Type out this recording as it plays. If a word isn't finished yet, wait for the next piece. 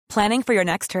Planning for your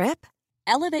next trip?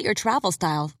 Elevate your travel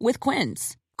style with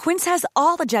Quince. Quince has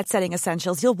all the jet-setting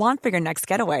essentials you'll want for your next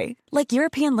getaway, like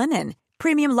European linen,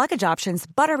 premium luggage options,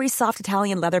 buttery soft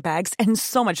Italian leather bags, and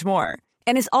so much more.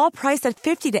 And is all priced at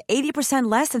 50 to 80%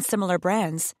 less than similar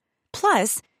brands.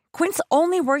 Plus, Quince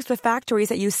only works with factories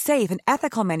that use safe and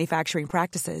ethical manufacturing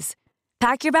practices.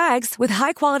 Pack your bags with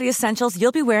high-quality essentials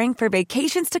you'll be wearing for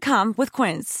vacations to come with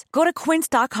Quince. Go to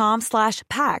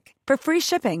quince.com/pack for free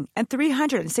shipping and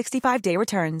 365-day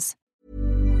returns.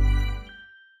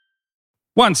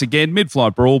 Once again,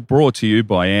 Mid-Flight Brawl brought to you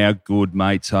by our good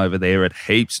mates over there at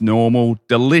Heaps Normal.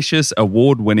 Delicious,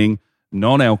 award-winning,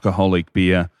 non-alcoholic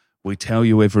beer. We tell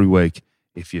you every week,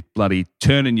 if you're bloody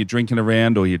turning your drinking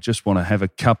around or you just want to have a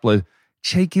couple of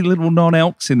cheeky little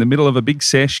non-alcs in the middle of a big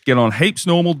sesh, get on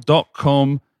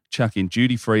heapsnormal.com, chuck in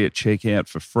duty-free at checkout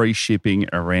for free shipping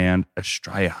around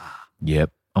Australia.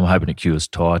 Yep. I'm hoping it cures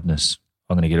tiredness.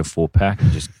 I'm going to get a 4-pack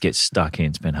and just get stuck in.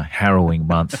 It's been a harrowing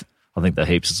month. I think the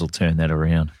Heapses will turn that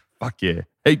around. Fuck yeah.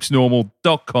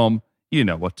 Heapsnormal.com. You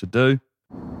know what to do.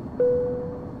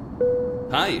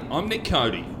 Hey, I'm Nick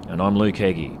Cody. And I'm Luke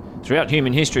Heggie. Throughout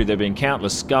human history, there have been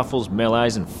countless scuffles,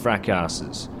 melees and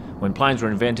fracasses. When planes were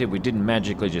invented, we didn't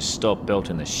magically just stop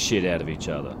belting the shit out of each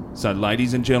other. So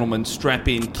ladies and gentlemen, strap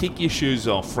in, kick your shoes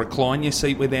off, recline your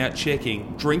seat without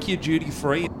checking, drink your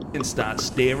duty-free and start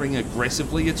staring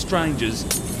aggressively at strangers.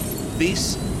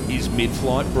 This is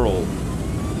Mid-Flight Brawl.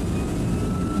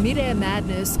 Mid-air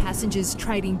madness, passengers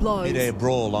trading blows. Mid-air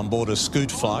brawl on board a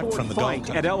scoot flight from the Gold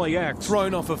Coast. At LAX.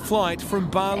 Thrown off a flight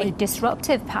from Bali. A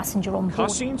disruptive passenger on board.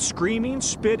 Cussing, screaming,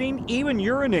 spitting, even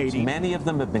urinating. Many of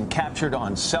them have been captured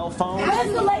on cell phones.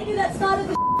 Where's the lady that started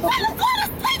the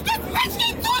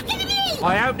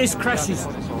I hope this crashes.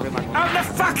 Out the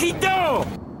fucking door!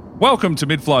 Welcome to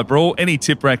Mid-Flight Brawl. Any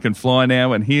tip rack can fly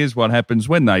now, and here's what happens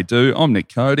when they do. I'm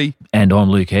Nick Cody. And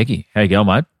I'm Luke Heggie. How you going,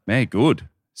 mate? Man, good.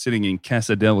 Sitting in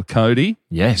Casa del Cody.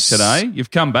 Yes. Today.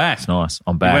 You've come back. It's nice.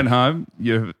 I'm back. You went home.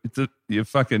 You're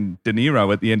fucking De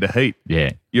Niro at the end of Heat.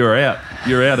 Yeah. You're out.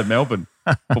 You're out of Melbourne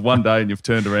for one day and you've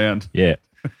turned around. Yeah.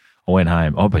 I went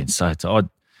home. I've been so tired.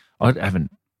 I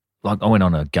haven't, I went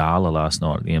on a gala last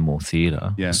night at the Enmore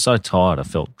Theatre. Yeah. I was so tired I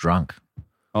felt drunk.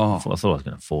 Oh. I thought I was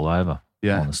going to fall over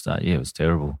Yeah. on the stage. Yeah, it was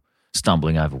terrible.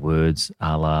 Stumbling over words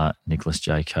a la Nicholas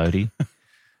J. Cody.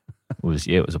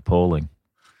 it was appalling.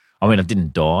 I mean, I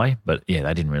didn't die, but yeah,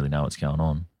 they didn't really know what's going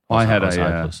on. I had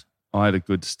hopeless. a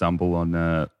good stumble on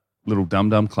a Little Dum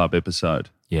Dum Club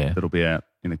episode. Yeah. That'll be out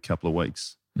in a couple of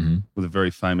weeks Mm-hmm. with a very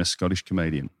famous Scottish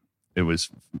comedian.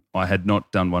 I had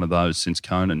not done one of those since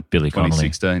Conan. Billy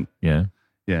Connolly. 2016. Yeah.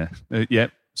 Yeah.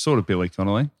 Sort of Billy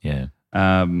Connolly. Yeah.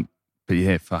 But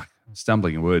yeah, fuck.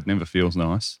 Stumbling a word never feels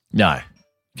nice. No.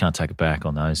 Can't take it back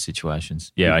on those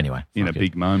situations. Yeah, anyway. In a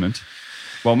big moment.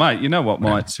 Well, mate, you know what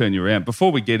might turn you around?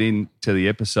 Before we get into the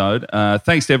episode,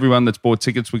 thanks to everyone that's bought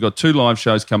tickets. We've got 2 live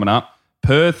shows coming up.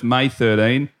 Perth, May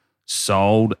 13,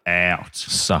 sold out.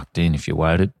 Sucked in if you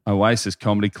waited. Oasis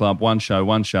Comedy Club, one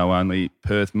show only.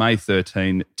 Perth, May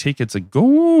 13. Tickets are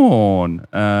gone.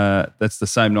 That's the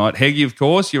same night. Heggie, of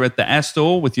course, you're at the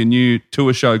Astor with your new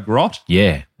tour show, Grot.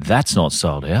 Yeah, that's not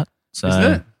sold out. So Isn't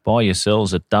it? Buy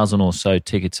yourselves a dozen or so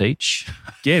tickets each.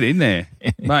 Get in there.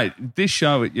 Mate, this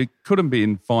show, you couldn't be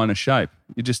in finer shape.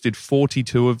 You just did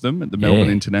 42 of them at the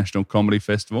Melbourne International Comedy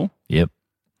Festival. Yep.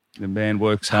 The man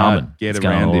works hard. Get it's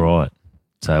around going him. all right.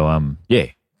 So,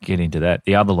 get into that.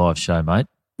 The other live show, mate.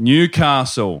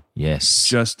 Newcastle. Yes.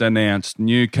 Just announced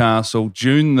Newcastle,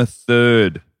 June the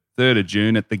 3rd. 3rd of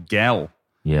June at the Gal.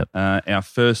 Yep. Our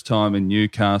first time in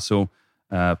Newcastle.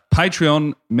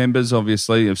 Patreon members,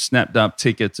 obviously, have snapped up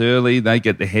tickets early. They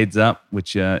get the heads up,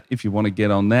 which if you want to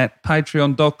get on that,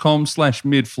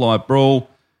 patreon.com/midflightbrawl.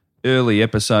 Early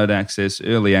episode access,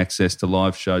 early access to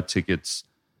live show tickets.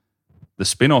 The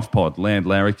spin-off pod, Land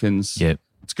Larrikins. Yep.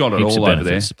 It's got it Heaps all of over there.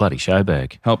 benefits. It's a bloody show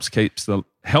bag. Helps keeps the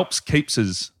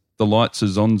lights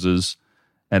as onzas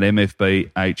at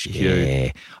MFB HQ.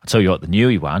 Yeah. I'll tell you what, the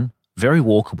Newey one, very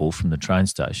walkable from the train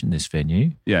station, this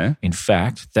venue. Yeah. In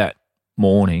fact, that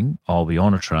morning I'll be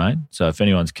on a train. So if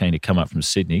anyone's keen to come up from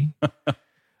Sydney,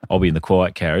 I'll be in the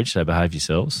quiet carriage, so behave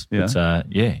yourselves. Yeah. But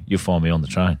you'll find me on the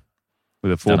train.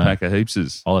 With a 4-pack of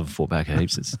Heapses. I'll have a 4-pack of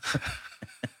Heapses.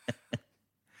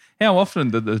 How often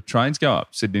do the trains go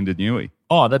up Sydney to Newey?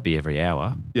 Oh, that'd be every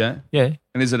hour. Yeah. Yeah.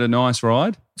 And is it a nice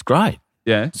ride? It's great.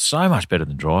 Yeah. It's so much better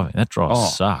than driving. That drive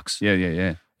sucks.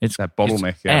 Yeah. It's that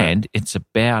bottleneck. And it's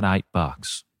about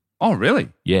 $8. Oh, really?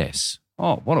 Yes.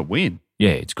 Oh, what a win.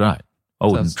 Yeah, it's great. I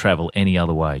wouldn't travel any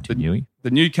other way to Newey. The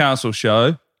Newcastle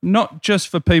show, not just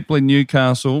for people in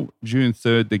Newcastle, June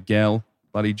 3rd, the Gal.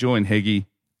 Bloody join Heggie,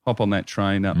 hop on that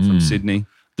train up from Sydney.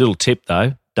 Little tip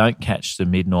though, don't catch the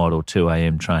midnight or 2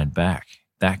 a.m. train back.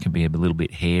 That can be a little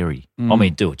bit hairy. I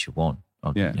mean, do what you want.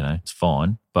 Yeah. You know, it's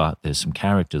fine, but there's some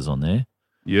characters on there.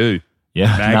 You.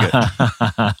 Yeah.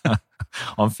 Maggot.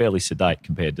 I'm fairly sedate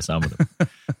compared to some of them.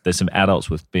 There's some adults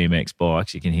with BMX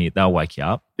bikes. You can hear, they'll wake you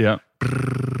up. Yeah.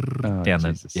 Down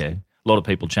Jesus. a lot of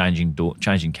people changing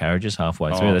carriages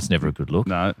halfway through. That's never a good look.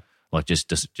 No. Like just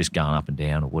going up and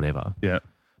down or whatever. Yeah.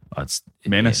 It's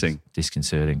menacing. It's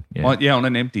disconcerting. Yeah. On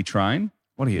an empty train,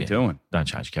 what are you doing? Don't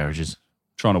change carriages.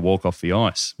 Trying to walk off the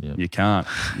ice. Yep. You can't.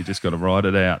 You just got to ride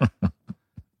it out.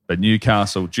 But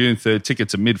Newcastle, June 3rd,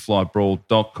 tickets at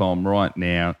midflightbrawl.com right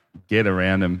now. Get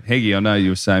around them. Heggy, I know you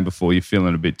were saying before you're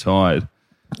feeling a bit tired.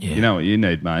 Yeah. You know what you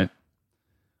need, mate?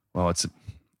 Well,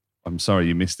 I'm sorry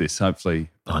you missed this. Hopefully.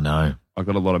 I know. I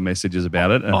got a lot of messages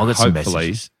about it. And I got some hopefully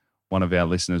messages. One of our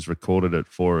listeners recorded it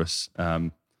for us.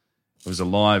 It was a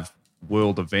live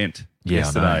world event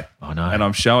yesterday. I know. And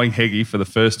I'm showing Heggy for the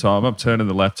first time. I'm turning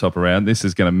the laptop around. This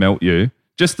is going to melt you.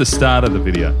 Just the start of the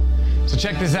video. So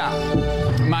check this out.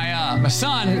 My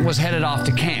son was headed off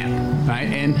to camp, right?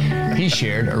 And he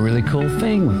shared a really cool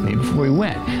thing with me before he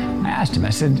went. I asked him,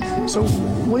 I said, so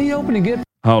what are you hoping to get?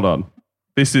 Hold on.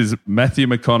 This is Matthew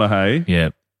McConaughey. Yeah.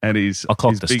 And his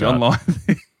the big start. online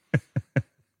thing.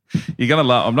 You're going to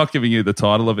laugh. I'm not giving you the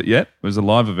title of it yet. It was a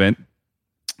live event.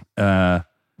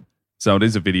 So it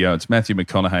is a video. It's Matthew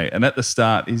McConaughey. And at the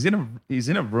start, he's in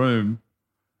a room.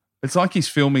 It's like he's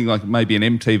filming like maybe an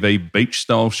MTV beach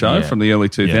style show from the early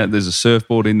 2000s. Yeah. There's a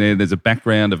surfboard in there. There's a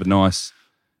background of a nice,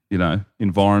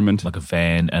 environment. Like a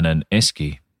van and an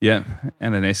esky. Yeah,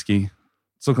 and an esky.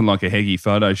 It's looking like a Heggy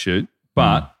photo shoot.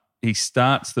 But he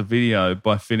starts the video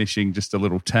by finishing just a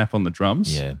little tap on the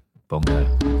drums. Yeah, bongo.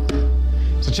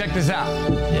 So check this out.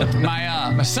 Yep.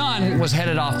 My son was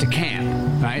headed off to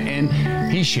camp, right?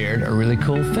 And he shared a really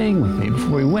cool thing with me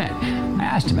before he went. I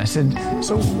asked him, I said,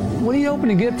 so what are you hoping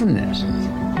to get from this?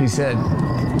 He said,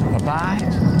 Papa,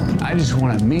 I just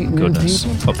want to meet new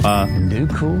people Papa. and do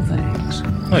cool things.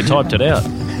 Oh, he typed it out.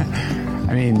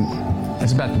 I mean,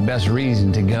 that's about the best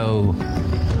reason to go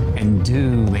and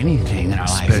do anything in our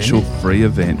life. Special isn't it? free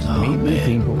event. Meet new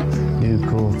people, do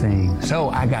cool things. So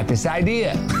I got this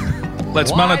idea.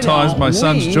 Let's Why monetize don't my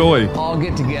son's we joy. all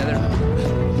get together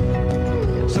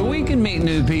so we can meet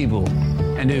new people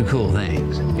and do cool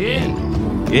things. Yeah.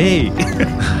 Yay.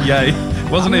 Yay.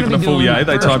 Wasn't even a full yay.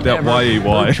 They typed out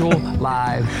Y-E-Y. Virtual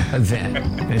live event.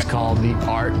 It's called The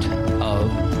Art of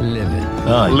Living.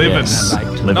 Oh, Living. yes. And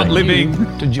I'd like Not you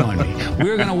living. to join me.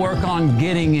 We're going to work on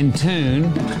getting in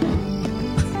tune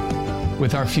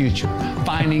with our future,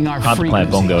 finding our Hard to play a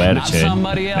frequency, bongo not attitude,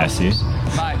 somebody else's,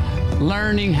 Matthew. by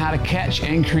learning how to catch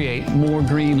and create more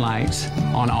green lights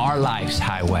on our life's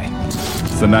highway.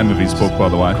 It's the name of his book, by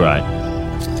the way. Great.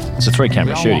 It's a 3-camera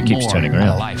We all shoot. It want keeps more turning out of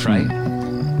around. life,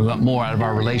 right? We want more out of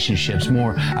our relationships,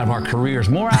 more out of our careers,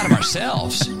 more out of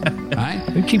ourselves, right?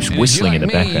 Who keeps And if whistling you're in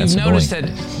the like me, background? It's You've noticed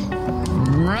annoying.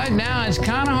 that right now it's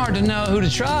kind of hard to know who to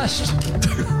trust.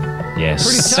 Yes.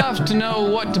 Pretty tough to know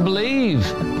what to believe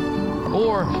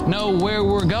or know where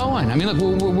we're going. I mean,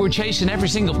 look, we're chasing every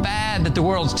single fad that the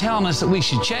world's telling us that we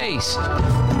should chase.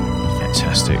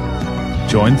 Fantastic.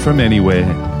 Join from anywhere.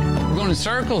 We're going in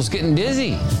circles, getting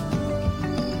dizzy.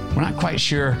 We're not quite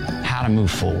sure how to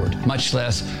move forward, much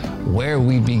less where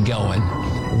we'd be going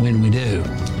when we do.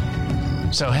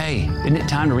 So, hey, isn't it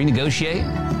time to renegotiate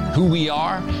who we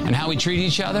are and how we treat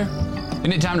each other?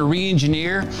 Isn't it time to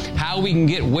re-engineer how we can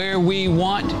get where we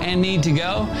want and need to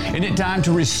go? Isn't it time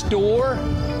to restore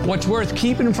what's worth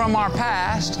keeping from our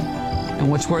past and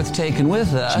what's worth taking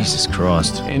with us Jesus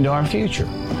Christ. into our future?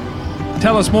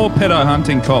 Tell us more, pedo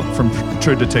hunting cop from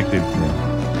True Detective.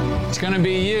 It's going to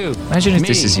be you. Imagine if me,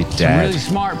 this is your some dad. really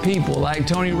smart people like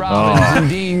Tony Robbins and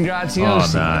Dean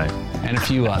Graziosi. Oh, no. And a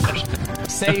few others.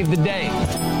 Save the day.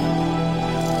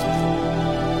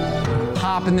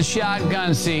 Hop in the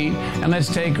shotgun seat and let's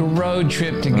take a road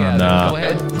trip together. no. Go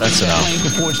ahead. That's Hit that enough. link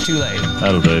before it's too late.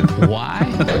 That'll do. Why?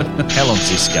 How long's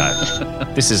this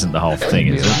go? This isn't the whole thing,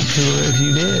 It'd be is a lot it? cooler if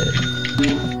you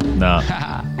did. No.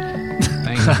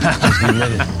 Thank you. Just be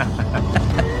with it.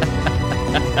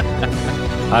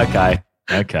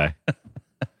 Okay.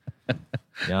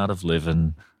 The Art of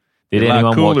Living. Did It'd be a lot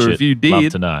anyone watch cooler it? if you did.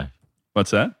 Love to know.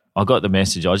 What's that? I got the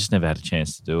message. I just never had a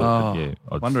chance to do it. Oh, but yeah,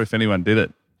 I wonder if anyone did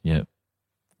it. Yeah.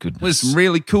 Goodness. There's some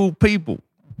really cool people.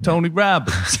 Tony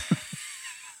Robbins.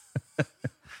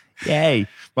 Yay.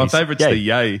 My Yes, favourite's yay. the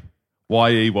yay.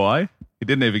 Y-E-Y. He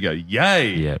didn't even go,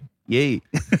 yay. Yeah. Yay.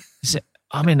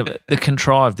 I mean, the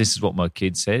contrived, this is what my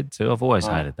kid said too. I've always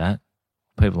hated that.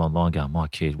 People online go, my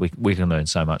kid, we can learn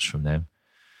so much from them.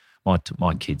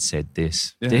 My kid said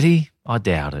this. Yeah. Did he? I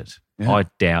doubt it. Yeah. I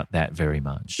doubt that very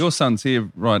much. Your son's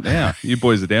here right now. You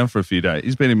boys are down for a few days.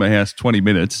 He's been in my house 20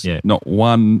 minutes. Yeah. Not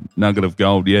one nugget of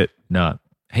gold yet. No.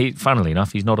 Funnily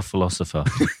enough, he's not a philosopher.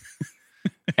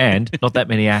 And not that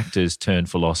many actors turned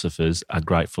philosophers are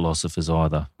great philosophers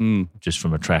either, just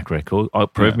from a track record.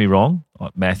 Prove me wrong,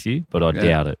 Matthew, but I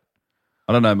doubt it.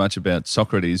 I don't know much about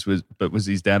Socrates, but was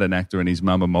his dad an actor and his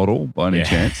mum a model by any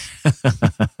chance?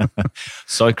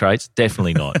 Socrates,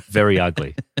 definitely not. Very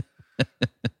ugly.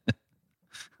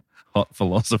 Hot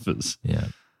philosophers. Yeah.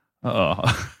 Oh,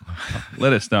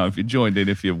 let us know if you joined in,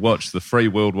 if you've watched the free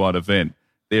worldwide event.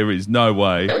 There is no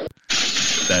way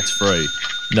that's free.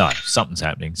 No, something's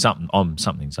happening.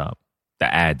 Something's up.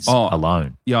 The ads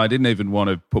alone. Yeah, I didn't even want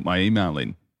to put my email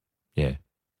in. Yeah.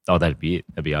 Oh, that'd be it.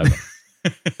 That'd be over.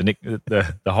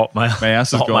 the Hotmail, My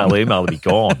house is Hotmail gone. email would be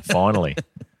gone, finally.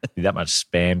 Be that much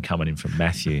spam coming in from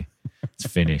Matthew. It's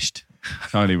finished.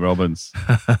 Tony Robbins.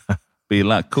 Be a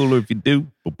lot cooler if you do.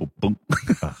 Boom, boom, boom.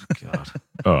 Oh, God.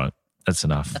 All right. That's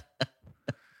enough.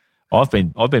 I've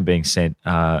been being sent,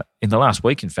 in the last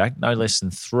week, in fact, no less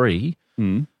than 3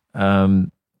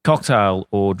 cocktail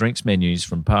or drinks menus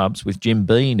from pubs with Jim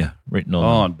Beam written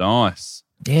on them. Oh, nice.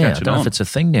 Yeah, Catch I it don't know on. if it's a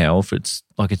thing now, or if it's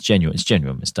like it's genuine. It's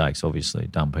genuine mistakes, obviously.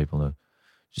 Dumb people are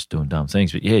just doing dumb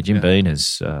things. But yeah, Jim Beam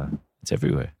is it's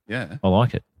everywhere. Yeah. I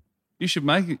like it. You should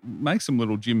make some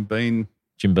little Jim Beam.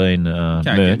 Jim Beam Can't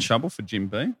get in merch. trouble for Jim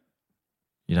Beam.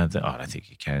 You don't think? I don't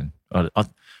think you can. I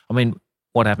mean,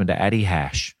 what happened to Addy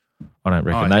Hash? I don't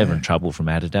reckon they were in trouble from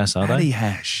Adidas, are Paddy they?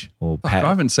 Hash. Or I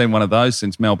haven't seen one of those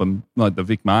since Melbourne, like the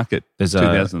Vic Market, There's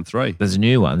 2003. There's a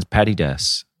new one. It's Paddy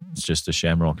Das. It's just a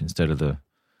shamrock instead of the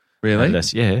Really?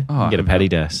 Adidas. Yeah, you Oh, can get a Paddy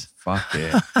Das. Fuck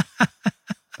yeah.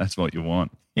 That's what you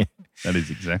want. Yeah. That is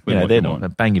exactly You know, what they're you not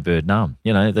want. bang your bird numb.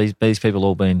 You know, these people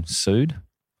all been sued.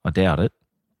 I doubt it.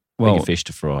 Well, Bigger fish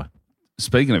to fry.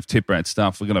 Speaking of tip rat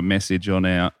stuff, we got a message on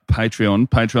our Patreon,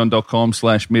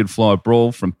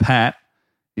 patreon.com/midflybrawl from Pat.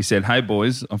 He said, "Hey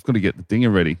boys, I've got to get the dinger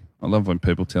ready." I love when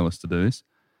people tell us to do this.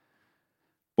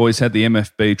 Boys had the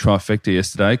MFB trifecta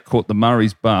yesterday, caught the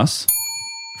Murray's bus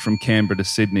from Canberra to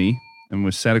Sydney and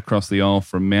was sat across the aisle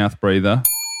from mouth breather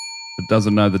that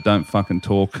doesn't know the don't fucking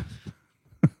talk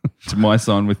to my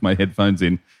sign with my headphones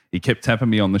in. He kept tapping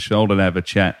me on the shoulder to have a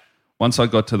chat. Once I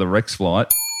got to the Rex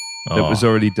flight that was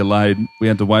already delayed, we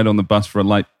had to wait on the bus for a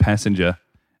late passenger,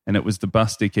 and it was the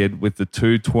bus dickhead with the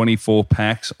 224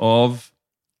 packs of...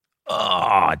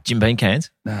 Jim Beam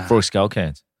cans? Frog Skull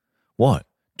cans. What?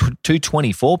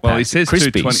 224 packs? Well, he says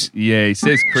Crispies. 220. Yeah, he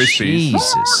says Crispies.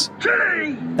 Jesus.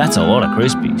 That's a lot of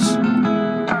Crispies.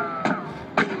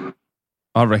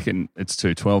 I reckon it's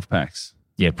 212 packs.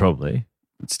 Yeah, probably.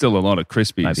 It's still a lot of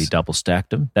Crispies. Maybe double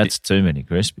stacked them. That's too many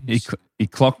Crispies. He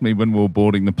clocked me when we were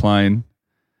boarding the plane,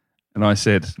 and I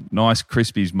said, "Nice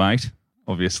Crispies, mate,"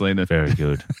 obviously. Very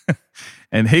good.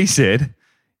 And he said,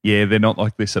 "Yeah, they're not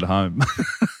like this at home."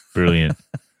 Brilliant.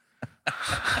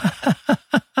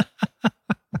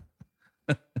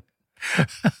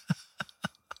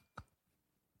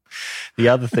 The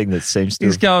other thing that seems to...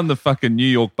 He's going the fucking New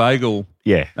York bagel.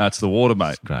 Yeah. No, it's the water,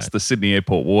 mate. Great. It's the Sydney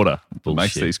Airport water that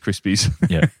makes Bullshit. these Crispies.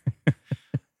 Yeah.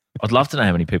 I'd love to know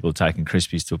how many people have taken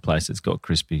Crispies to a place that's got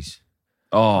Crispies.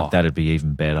 Oh, That'd be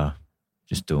even better.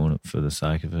 Just doing it for the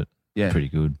sake of it. yeah. Pretty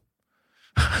good.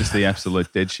 Just the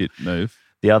absolute dead shit move.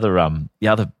 The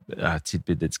other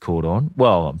tidbit that's caught on.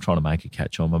 Well, I'm trying to make a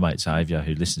catch on. My mate Xavier,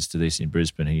 who listens to this in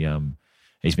Brisbane,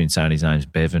 he's been saying his name's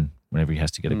Bevan whenever he has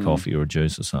to get a coffee or a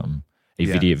juice or something. He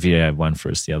videoed one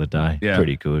for us the other day. Yeah.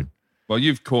 Pretty good. Well,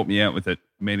 you've caught me out with it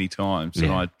many times, and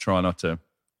Yeah. I try not to.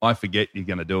 I forget you're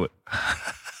going to do it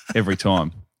every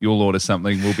time. You'll order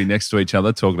something. We'll be next to each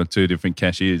other talking to two different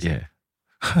cashiers. Yeah.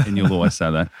 And you'll always say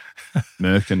that.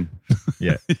 Merkin.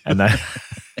 Yeah. And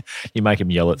you make him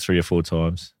yell it 3 or 4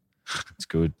 times. It's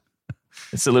good.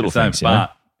 It's the little Same things, you know?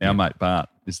 Bart. Our mate Bart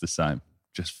is the same.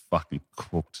 Just fucking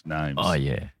cooked names. Oh,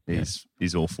 yeah.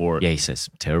 He's all for it. Yeah, he says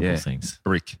some terrible Yeah. things.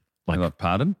 Brick. Like,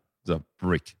 pardon? He's like,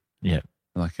 brick. Yeah.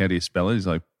 Like, how do you spell it? He's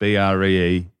like,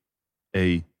 BREEECEK.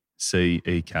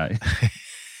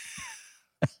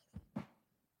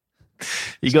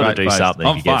 You got to do Straight-faced. something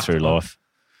I'm to get fucked. through life.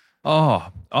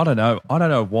 Oh, I don't know. I don't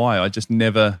know why. I just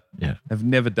have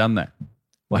never done that.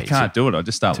 Wait, I can't do it. I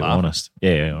just start To be laughing. honest.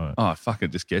 Yeah. All right. Oh, fuck,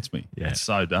 it just gets me. Yeah. It's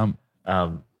so dumb.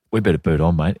 We better boot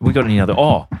on, mate. We got any other...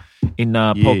 in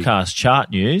podcast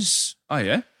chart news... Oh,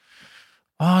 yeah?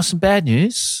 some bad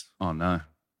news. Oh, no.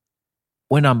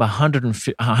 We're number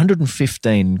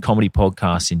 115 comedy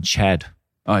podcasts in Chad.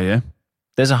 Oh, yeah?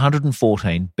 There's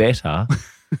 114 better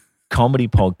comedy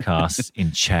podcasts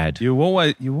in Chad. You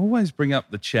always bring up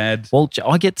the Chad. Well,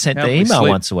 I get sent the How we email sleep.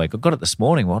 once a week. I got it this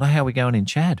morning. How are we going in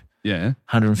Chad? Yeah.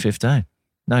 115.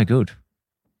 No good.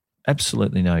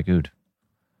 Absolutely no good.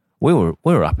 We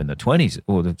were up in the 20s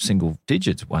or the single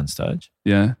digits at one stage.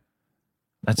 Yeah.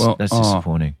 That's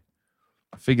disappointing.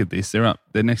 I figured this. They're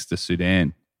next to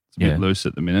Sudan. It's a bit loose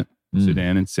at the minute.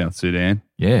 Sudan and South Sudan.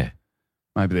 Yeah.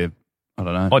 Maybe they're, I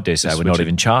don't know. I dare say we're not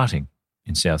even charting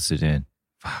in South Sudan.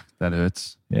 Fuck, that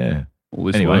hurts. Yeah. All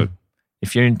this Anyway, work.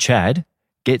 if you're in Chad,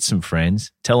 get some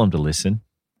friends, tell them to listen,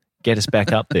 get us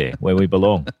back up there where we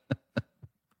belong.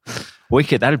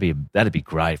 That'd be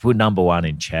great. If we're number one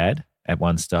in Chad at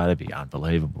one stage, that'd be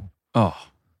unbelievable. Oh,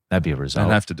 that'd be a result.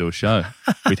 I'd have to do a show.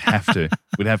 We'd have to.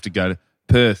 We'd have to go to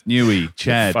Perth, Newey,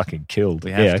 Chad. Fucking killed.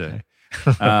 We have to.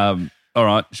 All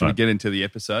right. Should we get into the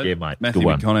episode? Yeah, mate. Matthew Good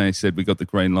one. McConaughey said we got the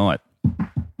green light.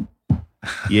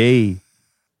 Yay.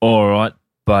 All right,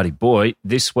 buddy boy.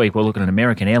 This week we're looking at an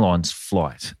American Airlines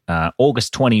flight,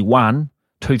 August 21,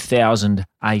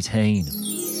 2018.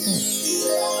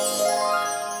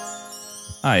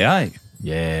 Hey.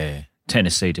 Yeah,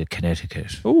 Tennessee to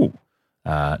Connecticut. Ooh.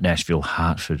 Nashville,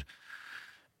 Hartford.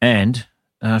 And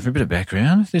for a bit of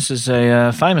background, this is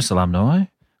a famous alumni,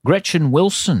 Gretchen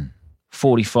Wilson,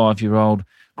 45-year-old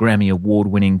Grammy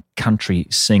Award-winning country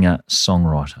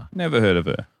singer-songwriter. Never heard of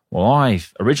her. Well, I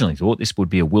originally thought this would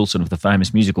be a Wilson of the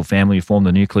famous musical family who formed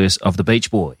the nucleus of the Beach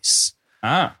Boys,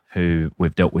 who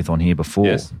we've dealt with on here before.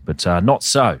 Yes. But not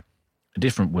so. A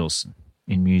different Wilson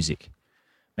in music.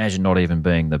 Imagine not even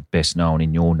being the best known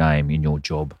in your name, in your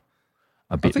job.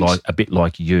 A bit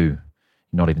like you.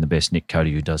 Not even the best Nick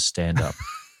Cody who does stand-up.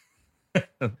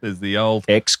 There's the old...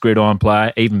 Ex-gridiron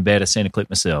player, even better, centre clip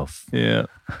myself. Yeah.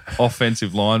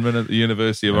 Offensive lineman at the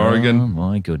University of Oregon. Oh,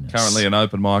 my goodness. Currently an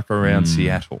open mic around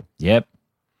Seattle. Yep.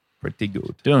 Pretty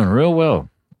good. Doing real well.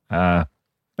 Man,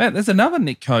 there's another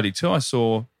Nick Cody too I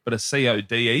saw, but a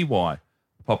C-O-D-E-Y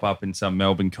pop up in some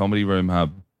Melbourne comedy room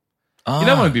hub. You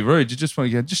don't want to be rude. You just want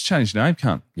to go, just change your name,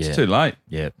 cunt. Yeah. It's too late.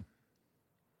 Yep.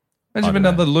 Imagine if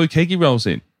another Luke Hickey rolls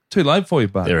in. Too late for you,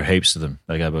 bud. There are heaps of them.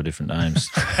 They go by different names.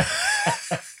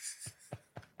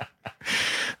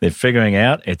 They're figuring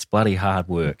out it's bloody hard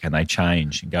work and they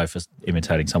change and go for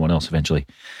imitating someone else eventually.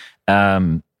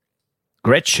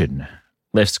 Gretchen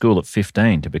left school at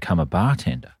 15 to become a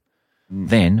bartender.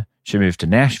 Then she moved to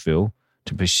Nashville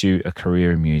to pursue a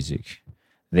career in music.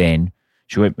 Then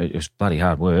she went, it was bloody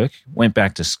hard work, went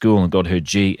back to school and got her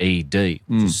GED,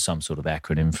 which is some sort of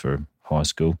acronym for high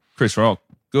school. Chris Rock,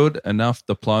 good enough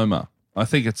diploma. I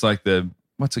think it's like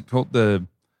what's it called?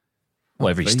 Well,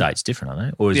 every state's different,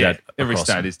 aren't they? Or is that every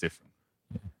state is different.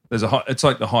 There's it's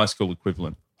like the high school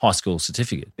equivalent. High school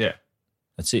certificate. Yeah.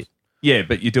 That's it. Yeah,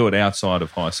 but you do it outside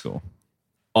of high school.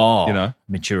 Oh, you know,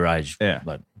 mature age. Yeah.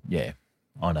 Like, yeah,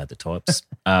 I know the types.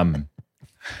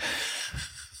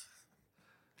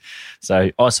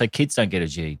 So kids don't get a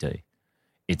GED.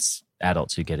 It's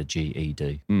adults who get a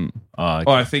GED. Oh,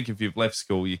 Okay. I think if you've left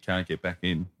school, you can't get back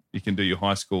in. You can do your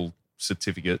high school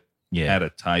certificate at a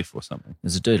TAFE or something.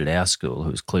 There's a dude at our school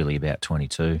who was clearly about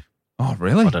 22. Oh,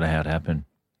 really? I don't know how it happened.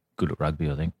 Good at rugby,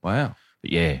 I think. Wow.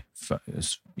 But yeah, it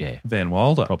was, Van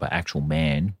Wilder. Proper actual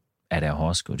man at our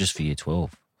high school, just for year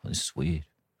 12. This is weird.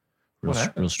 Real,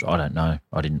 I don't know.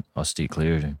 I steer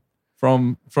clear of him.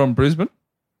 From Brisbane?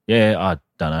 Yeah, I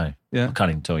don't know. Yeah. I can't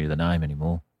even tell you the name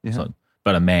anymore. Yeah.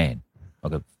 But a man.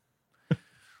 I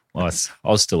was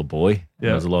still a boy. Yeah.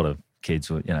 There was a lot of kids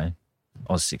who, I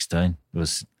was 16.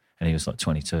 And he was like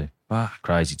 22. Wow.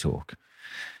 Crazy talk.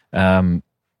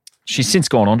 She's since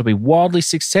gone on to be wildly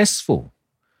successful.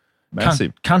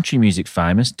 Massive. Country music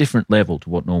famous, different level to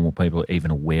what normal people are even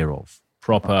aware of.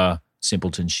 Proper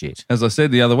simpleton shit. As I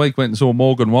said the other week, went and saw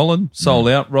Morgan Wallen, sold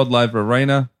out, Rod Laver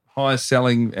Arena, highest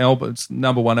selling album, it's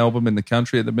number one album in the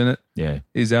country at the minute. Yeah.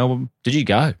 His album. Did you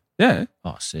go? Yeah.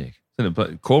 Oh, sick. It's in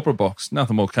a corporate box,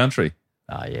 nothing more country.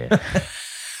 Oh, yeah.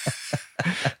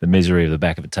 The misery of the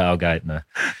back of a tailgate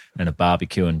and a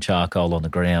barbecue and charcoal on the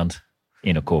ground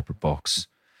in a corporate box.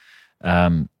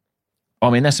 That's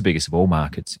the biggest of all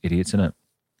markets, idiots, isn't it?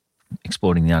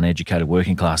 Exploiting the uneducated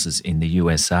working classes in the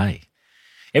USA.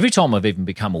 Every time I've even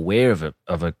become aware of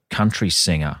a country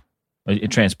singer, it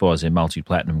transpires they're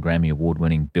multi-platinum Grammy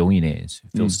award-winning billionaires who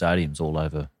fill stadiums all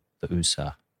over the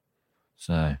USA.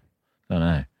 So, I don't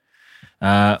know.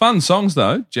 Fun songs,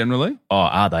 though, generally. Oh,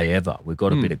 are they ever? We've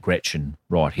got a bit of Gretchen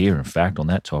right here, in fact, on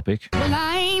that topic. Well,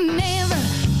 I ain't never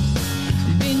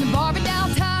been to Barbie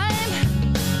time.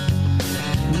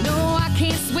 No, I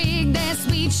can't swig that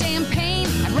sweet champagne.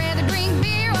 I'd rather drink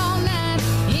beer all night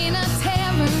in a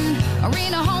tavern or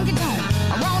in a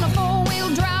honky-tonk or on a four-wheel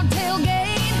drive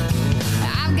tailgate.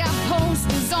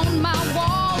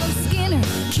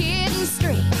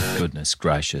 Goodness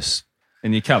gracious.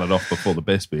 And you cut it off before the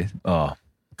best bit. Oh.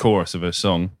 Chorus of her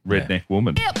song, Redneck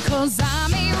Woman. Cause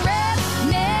I'm a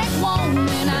redneck woman,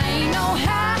 I ain't no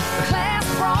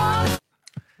high-class broad.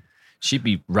 She'd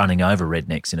be running over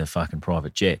rednecks in a fucking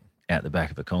private jet out the back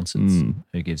of her concerts.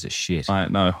 Who gives a shit? I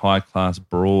ain't no high-class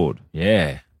broad.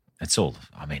 Yeah. It's all,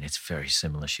 I mean, it's very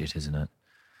similar shit, isn't it?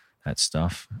 That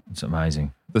stuff. It's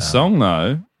amazing. The song,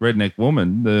 though, Redneck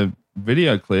Woman, the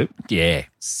video clip, Yeah.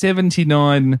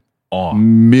 79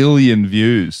 million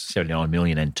views. 79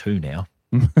 million and 2 now.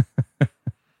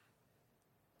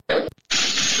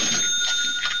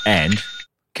 And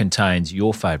contains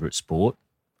your favourite sport,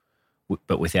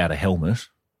 but without a helmet,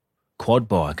 quad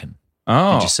biking.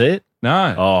 Oh. Did you see it?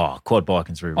 No. Oh, quad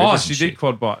biking's through rivers. Oh, and she shit. did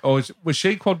quad bike. Oh, was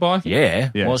she quad biking?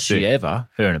 Yeah. Yeah, Was sick. she ever?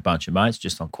 Her and a bunch of mates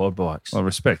just on quad bikes. I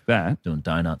respect that. Doing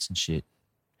donuts and shit.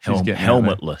 She's getting out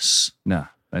there. Helmetless. No,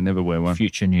 they never wear one.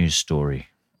 Future news story.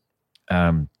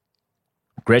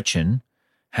 Gretchen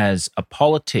has a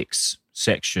politics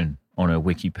section on her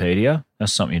Wikipedia.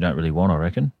 That's something you don't really want, I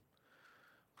reckon.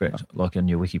 Like on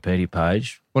your Wikipedia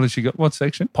page. What has she got? What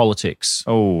section? Politics.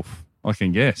 Oh, I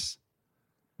can guess.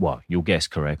 Well, you'll guess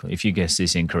correctly. If you guess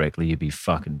this incorrectly, you'd be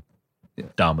fucking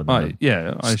dumber than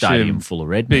I stadium assume full of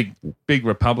redneck. Big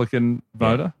Republican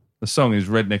voter. The song is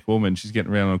Redneck Woman. She's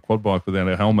getting around on a quad bike without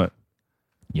a helmet.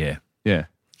 Yeah. Yeah.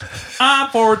 I'm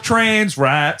for trans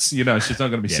rights. You know, she's not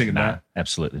going to be singing no, that.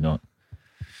 Absolutely not.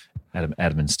 Adam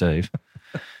and Steve.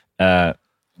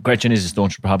 Gretchen is a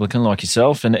staunch Republican like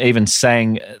yourself and even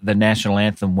sang the national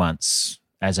anthem once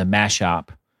as a mashup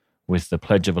with the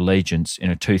Pledge of Allegiance in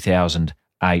a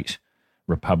 2008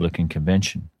 Republican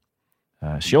convention.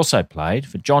 She also played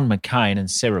for John McCain and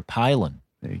Sarah Palin.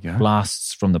 There you go.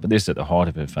 Blasts from this is at the height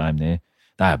of her fame there.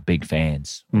 They are big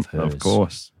fans of hers. Of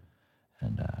course.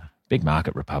 And big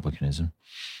market republicanism.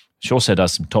 She also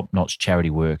does some top-notch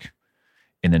charity work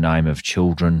in the name of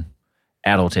children,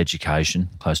 adult education,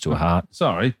 close to her heart.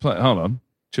 Sorry, hold on.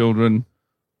 Children.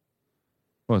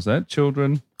 What was that?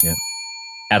 Children. Yeah.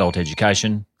 Adult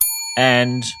education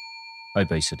and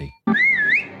obesity.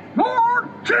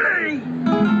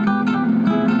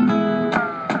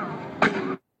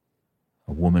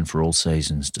 A woman for all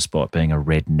seasons, despite being a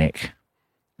redneck.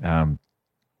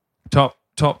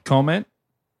 Top comment.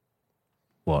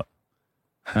 What?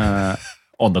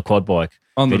 On On the quad bike.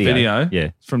 the video.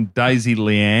 Yeah. It's from Daisy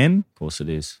Leanne. Of course it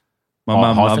is. My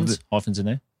mum loved hyphens? it. Hyphens in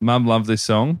there? Mum loved this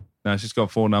song. No, she's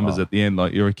got 4 numbers at the end,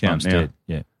 like your account Mum's now. dead.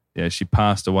 Yeah. Yeah, she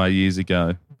passed away years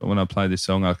ago. But when I play this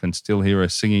song, I can still hear her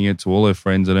singing it to all her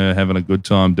friends and her having a good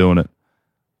time doing it.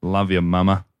 Love you,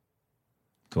 mama.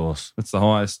 Of course. That's the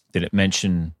highest Did it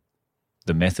mention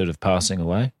the method of passing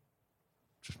away?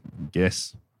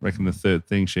 guess. Reckon the third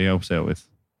thing she helps out with.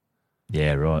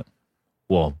 Yeah, right.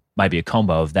 Well, maybe a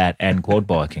combo of that and quad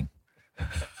biking.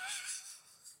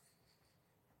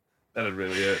 That'd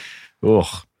really hurt.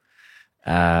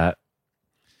 Ugh.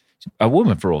 A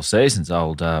woman for all seasons,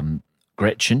 old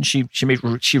Gretchen. She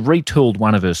retooled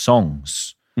one of her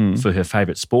songs for her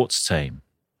favourite sports team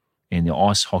in the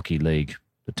ice hockey league,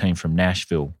 the team from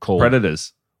Nashville called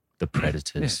Predators. The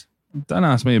Predators. Don't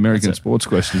ask me American sports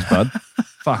questions, bud.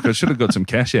 Fuck, I should have got some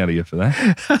cash out of you for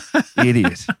that.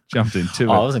 Idiot. Jumped into it.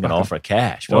 I wasn't going to offer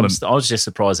cash. But I was just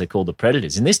surprised they called the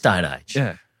Predators in this day and age.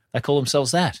 Yeah. They call themselves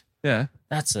that. Yeah.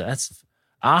 That's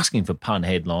asking for pun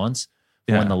headlines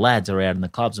when the lads are out in the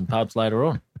clubs and pubs later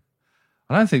on.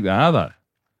 I don't think they are, though.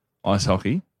 Ice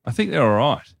hockey. I think they're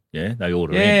all right. Yeah, they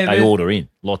order in. They order in.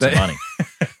 Lots of money.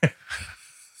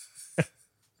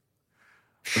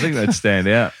 I think they'd stand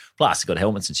out. Plus, they've got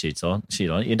helmets and shit on.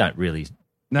 You don't really...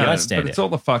 No, you don't but stand it's out. all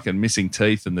the fucking missing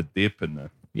teeth and the dip and the,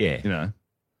 Yeah. you know.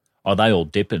 Are they all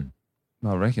dipping?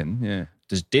 I reckon, yeah.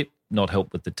 Does dip not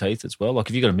help with the teeth as well? Like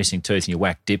if you've got a missing tooth and you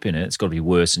whack dip in it, it's got to be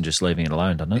worse than just leaving it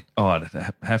alone, doesn't it? Oh,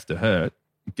 it'd have to hurt.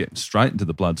 Getting straight into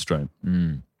the bloodstream.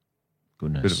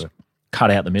 Goodness. Bit of a, Cut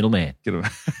out the middleman. get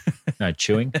a, No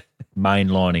chewing.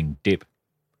 Mainlining dip.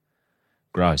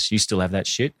 Gross. You still have that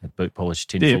shit? A boot polish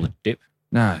tin Dip? full of dip?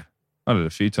 no. I did it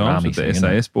a few times Army with the thing, isn't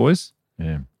SAS boys.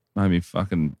 Yeah. Made me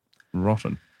fucking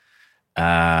rotten.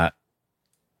 Her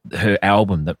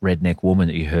album, that Redneck Woman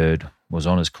that you heard, was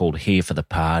on is called Here for the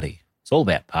Party. It's all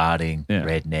about partying, Yeah.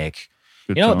 redneck.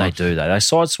 Good You know what they times. do, though? They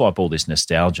sideswipe all this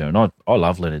nostalgia, and I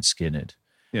love Leonard Skinner.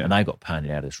 Yeah. And they got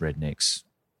painted out as rednecks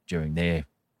during their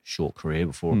short career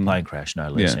before a plane crash, no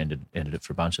less, Yeah. ended it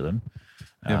for a bunch of them.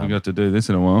 You haven't got to do this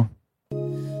in a while.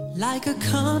 Like a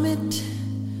comet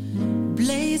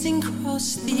blazing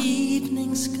across the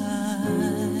evening sky.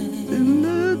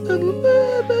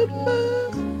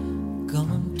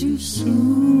 Gone too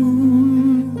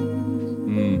soon.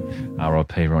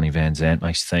 R.I.P. Ronnie Van Zant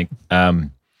makes you think. They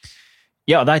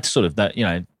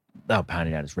were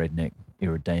painted out as redneck,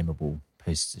 irredeemable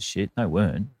pieces of shit. They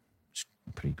weren't. Just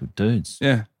pretty good dudes.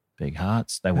 Yeah. Big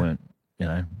hearts. They weren't,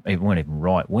 weren't even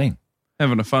right wing.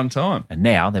 Having a fun time. And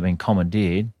now they've been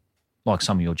commandeered, like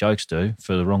some of your jokes do,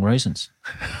 for the wrong reasons.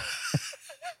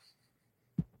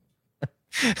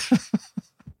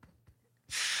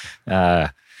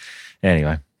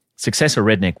 Anyway, successor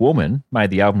Redneck Woman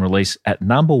made the album release at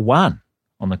number 1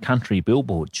 on the country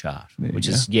Billboard chart, which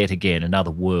is yet again another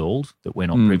world that we're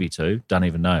not privy to. Don't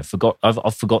even know.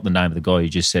 I've forgot the name of the guy you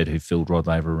just said who filled Rod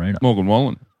Laver Arena. Morgan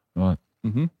Wallen. Right.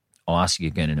 Mm-hmm. I'll ask you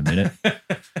again in a minute.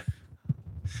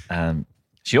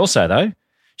 She also, though,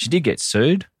 she did get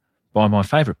sued by my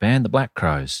favourite band, the Black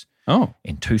Crowes,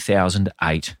 in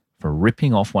 2008 for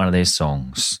ripping off one of their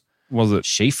songs. Was it?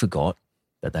 She forgot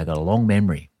that they got a long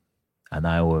memory, and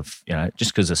they were,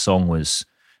 just because a song was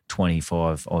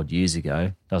 25 odd years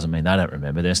ago doesn't mean they don't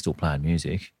remember. They're still playing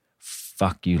music.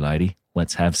 Fuck you, lady.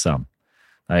 Let's have some.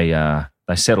 They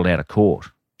settled out of court.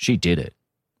 She did it.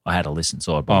 I had to listen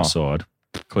side by side.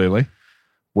 Clearly.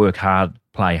 Work Hard,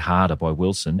 Play Harder by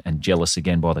Wilson and Jealous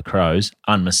Again by the Crows.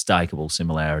 Unmistakable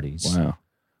similarities. Wow.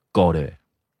 Got her.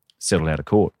 Settled out of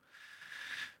court.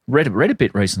 Read a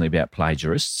bit recently about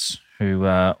plagiarists who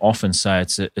often say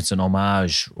it's an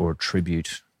homage or a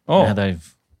tribute. Oh. Now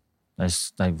they've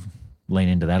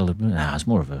leaned into that a little bit. Nah, it's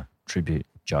more of a tribute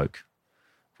joke.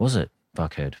 Was it,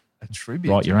 fuckhead? A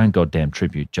tribute? Right, your own goddamn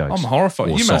tribute jokes. I'm horrified.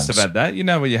 You must have songs. had that.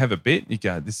 Where you have a bit, you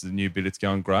go, this is a new bit, it's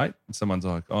going great. And someone's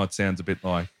like, it sounds a bit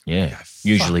like... Yeah, go,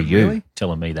 usually you really?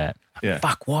 telling me that. Yeah.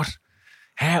 Fuck, what?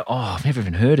 How? Oh, I've never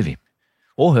even heard of him.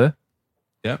 Or her.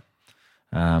 Yeah.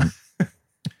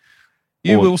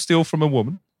 You will steal from a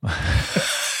woman.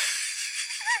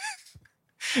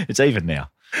 It's even now.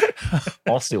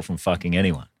 I'll steal from fucking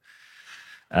anyone.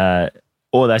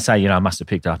 Or they say, I must have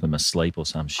picked up in my sleep or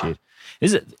some shit.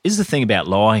 Is the thing about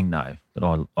lying, though,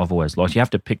 that I've always liked? You have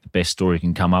to pick the best story you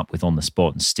can come up with on the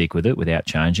spot and stick with it without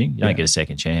changing. You don't get a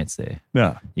second chance there.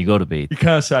 No. You got to be... You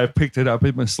can't say I picked it up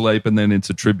in my sleep and then it's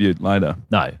a tribute later.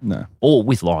 No. Or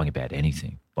with lying about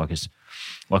anything.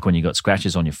 Like when you got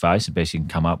scratches on your face, the best you can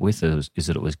come up with is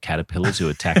that it was caterpillars who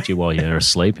attacked you while you were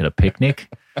asleep at a picnic.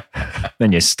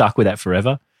 Then you're stuck with that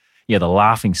forever. Yeah, the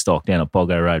laughing stock down at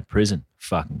Boggo Road Prison.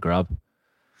 Fucking grub.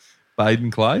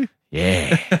 Baden Clay?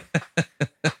 Yeah.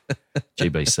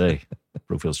 GBC.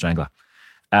 Brookfield Strangler.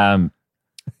 Caterpillars.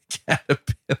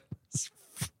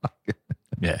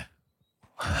 Yeah.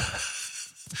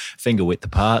 Finger width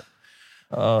apart.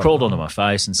 Crawled onto my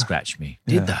face and scratched me.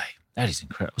 Did they? That is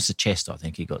incredible. It was the chest, I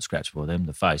think, he got scratched by them.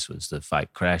 The face was the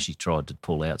fake crash he tried to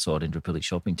pull outside Indooroopilly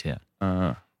shopping town.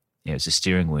 Yeah, it was the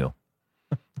steering wheel.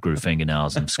 Grew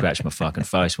fingernails and scratched my fucking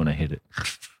face when I hit it.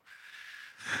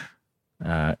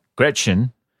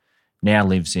 Gretchen now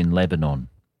lives in Lebanon.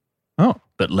 Oh.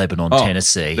 But Lebanon,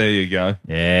 Tennessee. There you go.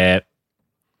 Yeah.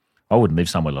 I wouldn't live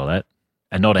somewhere like that.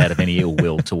 And not out of any ill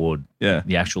will toward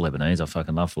the actual Lebanese. I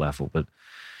fucking love falafel. But,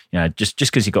 just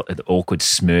because you got the awkward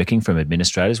smirking from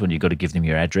administrators when you got to give them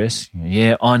your address.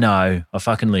 Yeah, I know. I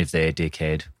fucking live there,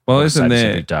 dickhead. Well, I isn't say this there...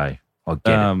 every day. I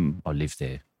get it. I live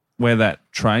there. Where that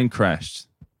train crashed,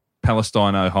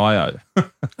 Palestine, Ohio.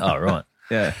 Oh, right.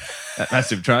 Yeah. That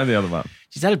massive train the other one.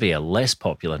 Geez, that'd be a less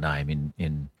popular name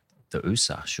in the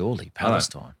USA, surely,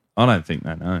 Palestine. I don't think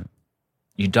they know.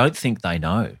 You don't think they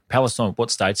know? Palestine,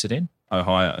 what state's it in?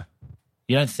 Ohio.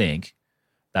 You don't think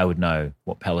they would know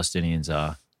what Palestinians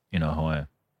are in Ohio?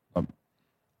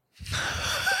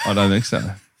 I don't think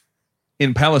so.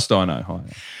 In Palestine, Ohio.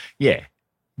 Yeah.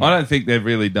 I don't think they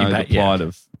really know the plight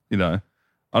of,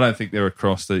 I don't think they're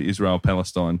across the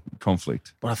Israel-Palestine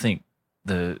conflict. But I think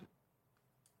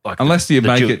unless do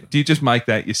you just make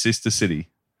that your sister city?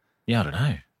 Yeah, I don't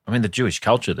know. I mean, the Jewish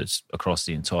culture that's across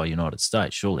the entire United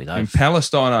States, surely in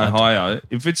Palestine, Ohio,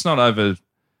 if it's not over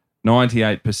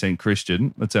 98%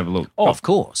 Christian, let's have a look. Oh, of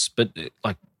course. But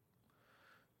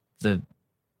the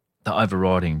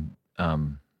overriding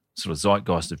sort of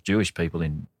zeitgeist of Jewish people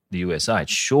in the USA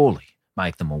surely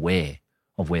make them aware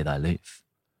of where they live.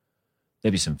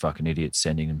 There'd be some fucking idiots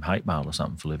sending them hate mail or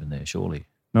something for living there, surely.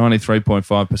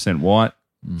 93.5% white,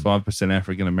 5%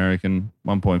 African American,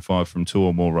 1.5 from 2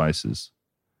 or more races.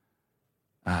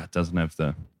 It doesn't have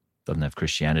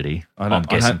Christianity. I'm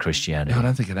guessing Christianity. I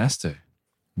don't think it has to.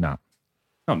 No.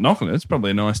 Not knocking it. It's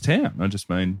probably a nice town. I just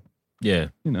mean, yeah,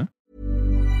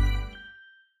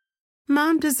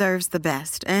 Mom deserves the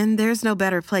best, and there's no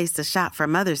better place to shop for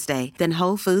Mother's Day than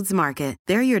Whole Foods Market.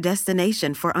 They're your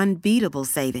destination for unbeatable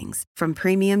savings, from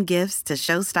premium gifts to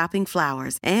show-stopping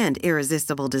flowers and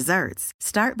irresistible desserts.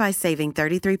 Start by saving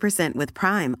 33% with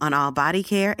Prime on all body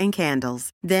care and candles.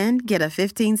 Then get a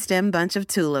 15-stem bunch of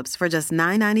tulips for just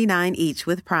 $9.99 each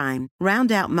with Prime.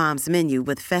 Round out Mom's menu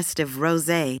with festive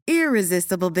rosé,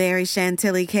 irresistible berry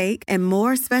chantilly cake, and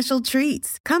more special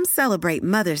treats. Come celebrate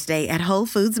Mother's Day at Whole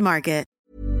Foods Market.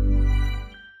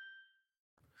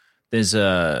 There's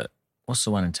what's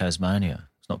the one in Tasmania?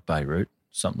 It's not Beirut,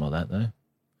 something like that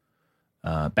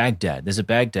though. Baghdad. There's a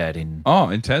Baghdad in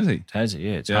in Tassie,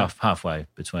 yeah. It's halfway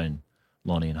between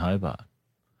Lonnie and Hobart.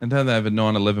 And don't they have a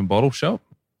 911 bottle shop?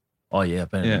 Oh yeah,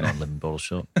 I've been in a 911 bottle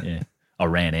shop. Yeah, I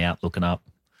ran out looking up.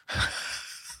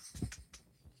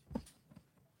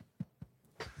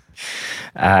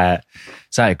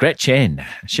 So Gretchen,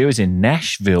 she was in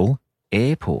Nashville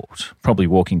Airport, probably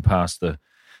walking past the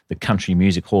Country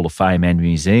Music Hall of Fame and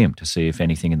Museum to see if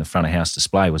anything in the front of house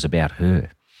display was about her.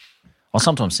 I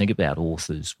sometimes think about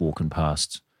authors walking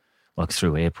past, like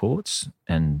through airports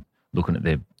and looking at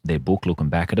their book, looking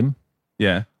back at them.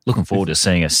 Yeah. Looking forward to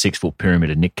seeing a 6-foot pyramid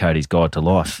of Nick Cody's Guide to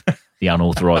Life, the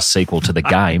unauthorised sequel to The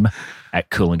Game at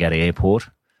Coolangatta Airport,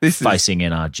 facing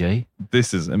NRG.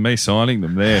 This is me signing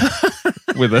them there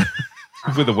with a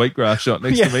wheatgrass shot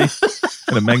next to me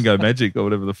and a Mango Magic or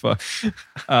whatever the fuck.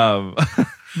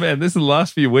 Man, this is the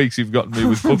last few weeks you've gotten me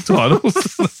with book titles.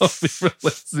 I've been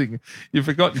releasing. You've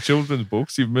forgotten children's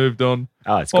books. You've moved on.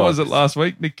 Oh, what was it last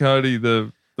week? Nick Cody,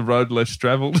 the Road Less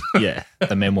Travelled. Yeah,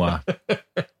 the memoir.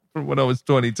 From when I was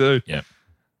 22. Yeah.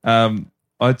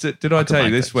 I tell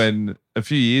you this when a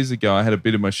few years ago I had a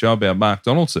bit of my show about Mark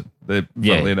Donaldson, the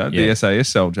SAS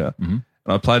soldier, and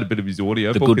I played a bit of his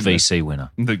audio. The book good VC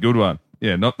winner. The good one.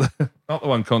 Yeah, not the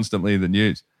one constantly in the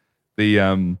news.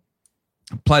 The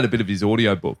played a bit of his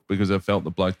audio book because I felt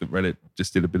the bloke that read it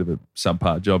just did a bit of a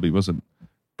subpar job. He wasn't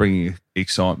bringing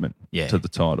excitement to the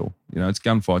title. You know, it's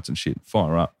gunfights and shit.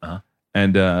 Fire up. Uh-huh.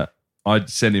 And I'd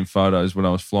send him photos when I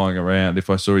was flying around. If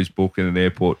I saw his book in an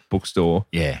airport bookstore,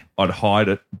 I'd hide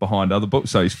it behind other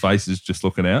books so his face is just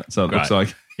looking out. So it looks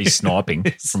like he's sniping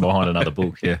from behind another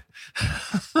book. Yeah,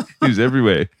 he was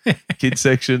everywhere. Kid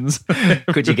sections.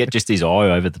 Could you get just his eye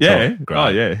over the top? Great. Oh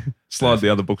yeah. Slide the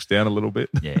other books down a little bit.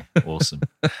 Yeah, awesome.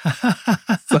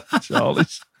 So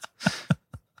childish.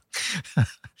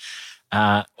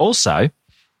 Also,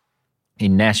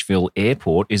 in Nashville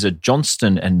Airport is a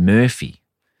Johnston and Murphy,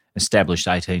 established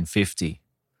 1850.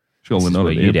 Surely not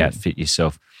where an you'd airport. outfit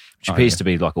yourself, which appears to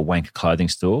be like a wanker clothing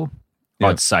store. Yep.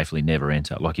 I'd safely never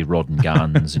enter, like your Rod and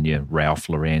Guns and your Ralph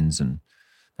Lauren's and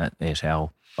that et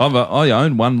al. I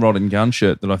own one Rod and Gun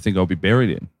shirt that I think I'll be buried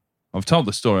in. I've told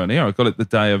the story on here. I got it the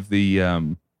day of the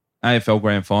AFL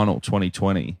Grand Final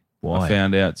 2020. Why? I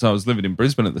found out. So I was living in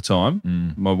Brisbane at the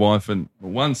time. My wife and my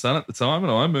one son at the time,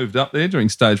 and I moved up there during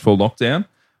stage 4 lockdown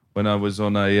when I was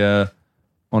on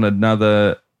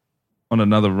another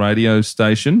radio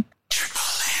station.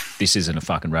 This isn't a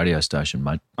fucking radio station,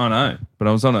 mate. I know, but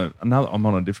I was on I'm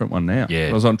on a different one now. Yeah.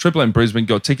 I was on Triple M Brisbane,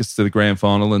 got tickets to the grand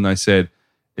final, and they said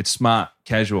it's smart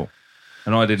casual,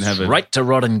 and I didn't have it. Straight to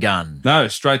Rod and Gun. No,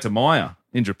 straight to Maya,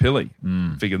 Indrapilli.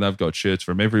 Figured they've got shirts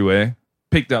from everywhere.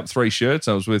 Picked up 3 shirts.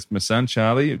 I was with my son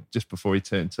Charlie just before he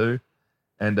turned 2,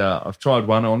 and I've tried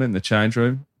one on in the change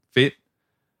room. Fit.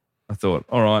 I thought,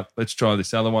 all right, let's try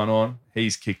this other one on.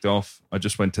 He's kicked off. I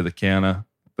just went to the counter.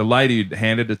 The lady who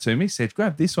handed it to me said,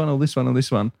 grab this one or this one or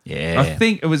this one. Yeah. I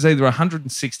think it was either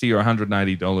 $160 or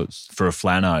 $180. For a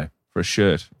flannel. For a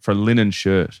shirt. For a linen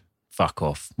shirt. Fuck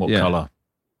off. What colour?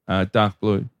 Dark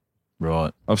blue.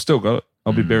 Right. I've still got it.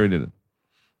 I'll be buried in it.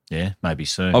 Yeah, maybe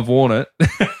soon. I've worn it.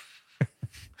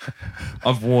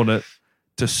 I've worn it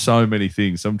to so many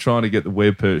things. I'm trying to get the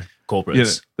wear per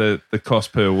corporates, the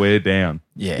cost per wear down.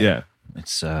 Yeah.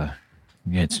 It's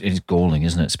it's galling,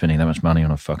 isn't it? Spending that much money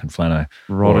on a fucking flannel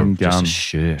Rod and Gun just a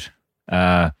shirt.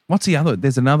 What's the other?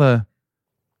 There's another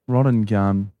Rod and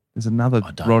Gun. There's another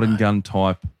Rod and Gun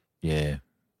type. Yeah.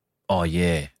 Oh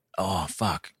yeah. Oh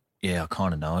fuck. Yeah, I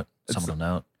kind of know it. Someone will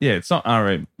know it. Yeah, it's not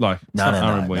RM. Like it's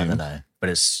no. Williams. But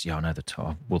it's I know the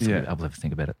type. I'll have a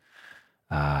think about it.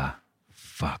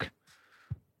 Fuck.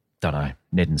 Don't know.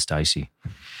 Ned and Stacey.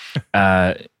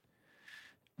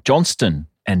 Johnston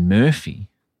and Murphy,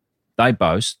 they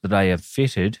boast that they have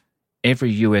fitted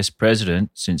every US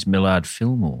president since Millard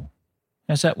Fillmore.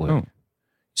 How's that work?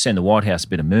 Send the White House a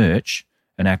bit of merch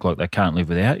and act like they can't live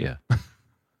without you.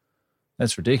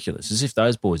 That's ridiculous. As if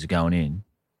those boys are going in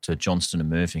to Johnston and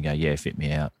Murphy and go, yeah, fit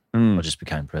me out. I just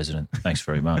became president. Thanks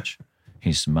very much.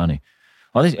 Here's some money.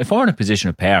 If I were in a position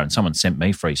of power and someone sent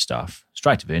me free stuff,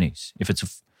 straight to Vinnie's. If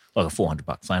it's like a $400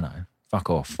 flano, fuck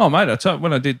off. Oh, mate,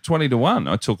 when I did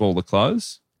 20-1, I took all the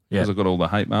clothes because Yeah. I got all the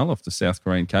hate mail off the South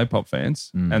Korean K-pop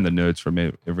fans and the nerds from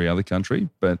every other country.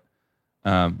 But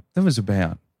there was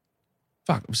about,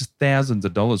 it was thousands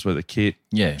of dollars worth of kit,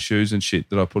 shoes and shit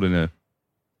that I put in a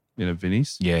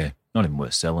Vinnie's. Yeah, not even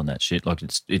worth selling that shit. Like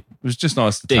it was just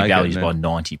nice to take it. Devalues by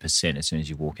 90% as soon as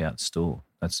you walk out the store.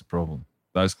 That's the problem.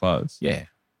 Those clothes? Yeah.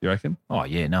 You reckon? Oh,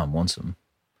 yeah, no one wants them.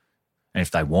 And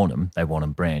if they want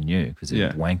them brand new because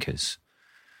they're wankers.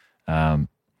 But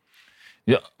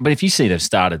if you see they've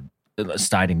started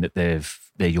stating that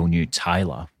they're your new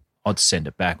tailor, I'd send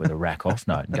it back with a rack off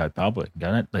note and go public. And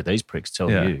go, don't let these pricks tell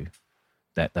you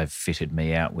that they've fitted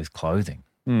me out with clothing.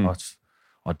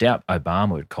 I doubt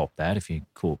Obama would cop that if he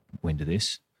caught wind of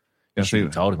this. You should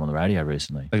have told him on the radio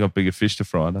recently. They got bigger fish to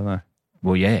fry, don't they?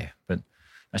 Well, yeah, but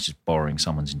that's just borrowing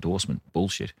someone's endorsement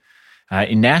bullshit.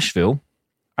 In Nashville,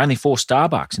 only 4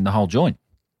 Starbucks in the whole joint.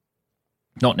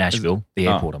 Not Nashville, the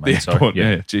airport, I mean. The airport,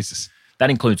 yeah, Jesus. That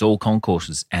includes all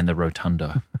concourses and the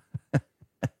rotunda.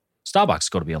 Starbucks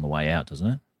got to be on the way out, doesn't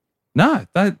it? No,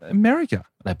 America.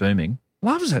 They're booming.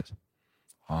 Loves it.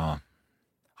 Oh,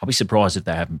 I'll be surprised if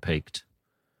they haven't peaked.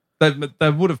 They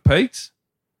would have peaked,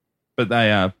 but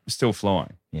they are still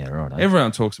flying. Yeah, right.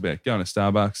 Everyone talks about going to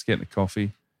Starbucks, getting a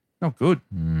coffee. Not good.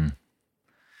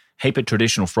 Heap of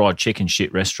traditional fried chicken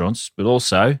shit restaurants, but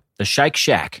also the Shake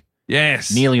Shack.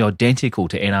 Yes. Nearly identical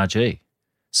to NRG.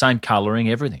 Same colouring,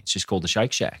 everything. It's just called the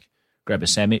Shake Shack. Grab a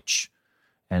sandwich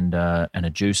and a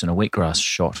juice and a wheatgrass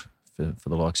shot for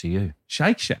the likes of you.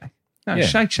 Shake Shack? No,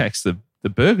 Shake Shack's the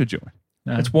burger joint.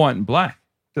 No. It's white and black.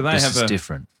 Do they this have is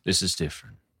different. This is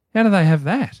different. How do they have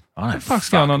that? I don't know. What the fuck's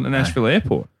going on at Nashville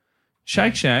Airport?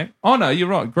 Shake Shack. Oh, no, you're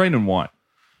right. Green and white.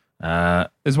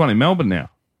 There's one in Melbourne now.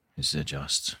 Is there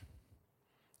just?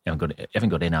 You haven't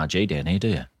got NRG down here, do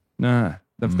you? No.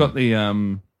 They've got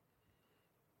the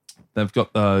they've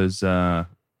got those not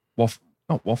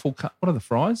waffle cut. What are the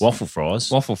fries? Waffle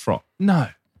fries. Waffle fry. No.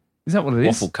 Is that what it is?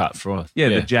 Waffle cut fries. Yeah,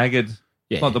 the jagged,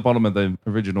 like the bottom of the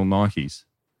original Nikes.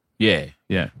 Yeah.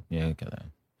 Yeah. Yeah, look at that.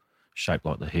 Shaped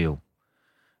like the heel.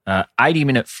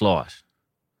 80-minute flight.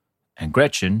 And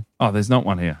Gretchen... Oh, there's not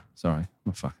one here. Sorry.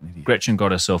 I'm a fucking idiot. Gretchen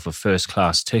got herself a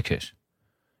first-class ticket.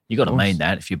 You got to mean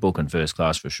that if you're booking first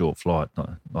class for a short flight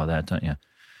like that, don't you?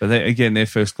 But their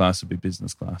first class would be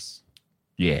business class.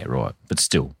 Yeah, right. But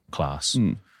still, class.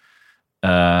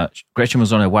 Gretchen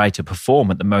was on her way to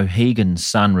perform at the Mohegan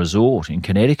Sun Resort in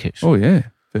Connecticut. Oh, yeah.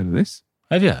 Heard of this?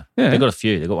 Have you? Yeah. They've got a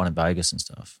few. They've got one in Vegas and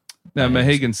stuff. No,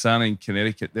 Mohegan Sun in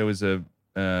Connecticut, there was the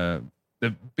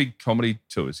big comedy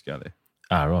tours go there.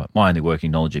 Ah, right. My only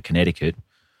working knowledge of Connecticut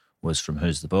was from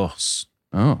Who's the Boss.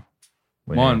 Oh.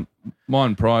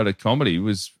 Mine prior to comedy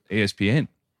was ESPN.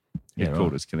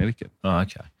 Headquarters, Connecticut. Oh,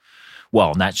 okay. Well,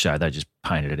 on that show, they just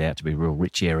painted it out to be a real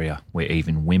rich area where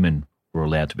even women were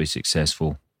allowed to be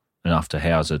successful enough to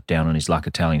house a down on his luck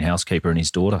Italian housekeeper and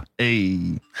his daughter.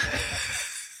 Hey.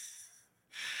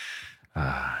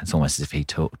 It's almost as if he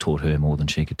taught her more than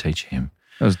she could teach him.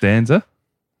 That was Danza?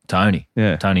 Tony.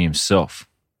 Yeah. Tony himself.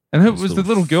 And who was the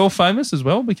little girl famous as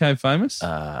well? Became famous?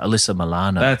 Alyssa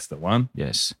Milano. That's the one.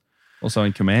 Yes. Also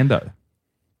in Commando.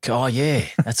 Oh, yeah.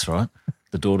 That's right.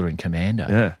 The daughter in Commando.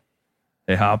 Yeah.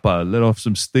 Hey, Harper, let off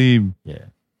some steam. Yeah.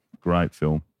 Great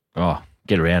film. Oh,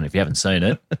 get around if you haven't seen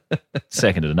it.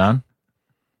 Second to none.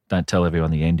 Don't tell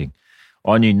everyone the ending.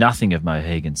 I knew nothing of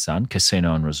Mohegan Sun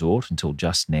Casino and Resort until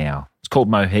just now. It's called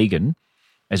Mohegan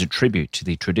as a tribute to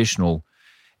the traditional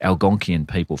Algonquian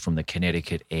people from the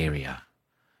Connecticut area.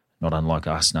 Not unlike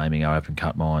us naming our open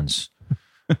cut mines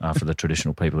after the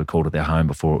traditional people who called it their home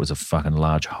before it was a fucking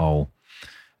large hole.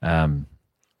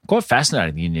 Quite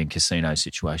fascinating, the Indian casino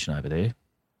situation over there,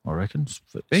 I reckon.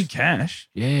 Big cash.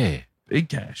 Yeah. Big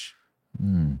cash.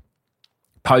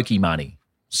 Pokey money,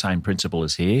 same principle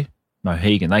as here.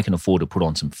 Mohegan, they can afford to put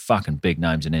on some fucking big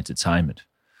names in entertainment,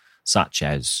 such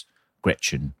as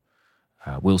Gretchen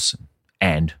Wilson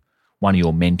and one of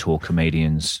your mentor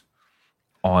comedians,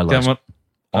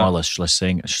 Isla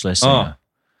Schlesinger.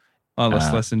 Isla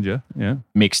Schlesinger, yeah.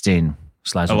 Mixed in,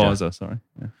 Eliza, sorry.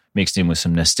 Yeah. Mixed in with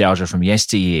some nostalgia from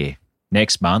yesteryear.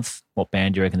 Next month, what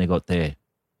band do you reckon they got there?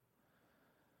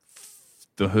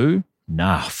 The Who?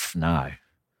 No.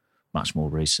 Much more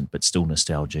recent, but still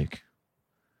nostalgic.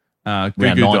 Around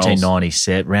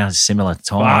 1997, around a similar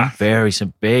time. Fuck. Very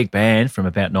some big band from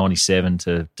about 97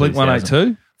 to Blink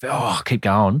 182? Oh, keep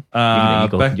going.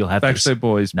 You'll have Backstreet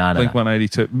Boys. No. Blink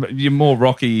 182. You're more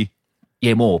rocky.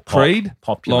 Yeah, more Creed?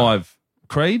 popular. Live.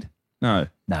 Creed? No.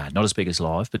 No, not as big as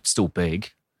Live, but still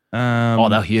big.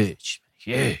 They're Huge.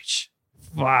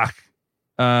 Fuck.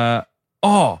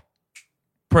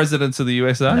 Presidents of the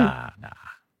USA? Nah.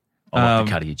 I like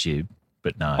the cut of your jib,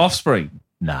 but no. Offspring?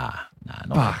 Nah, not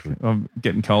Fuck. that good. I'm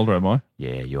getting colder, am I?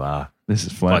 Yeah, you are. This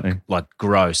is flattening. Like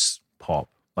gross pop.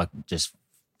 Like just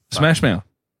Smash Mouth?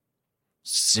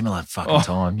 similar fucking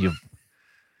time.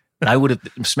 They would have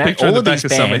smashed Picture all the of back these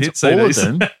of Summer bands. Hits All of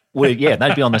CDs. them,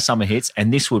 they'd be on the summer hits,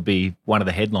 and this would be one of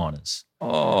the headliners.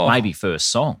 Oh. Maybe first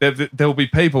song. There'll be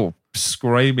people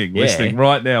screaming, listening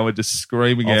right now. We're just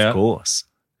screaming out. Of course.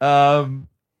 Do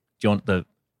you want the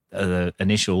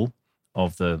initial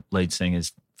of the lead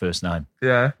singer's first name?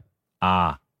 Yeah.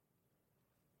 R.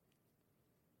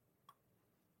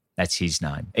 That's his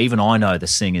name. Even I know the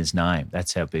singer's name.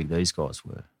 That's how big these guys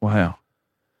were. Wow.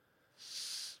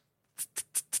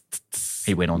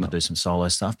 He went on to do some solo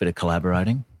stuff, bit of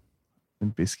collaborating.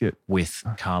 And Biscuit. With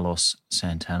Carlos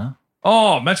Santana.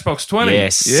 Oh, Matchbox 20.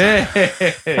 Yes.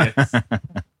 Yes.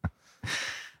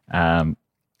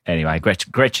 Anyway,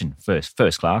 Gretchen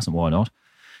first class, and why not?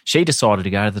 She decided to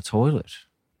go to the toilet.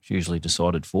 She usually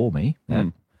decided for me.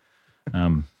 I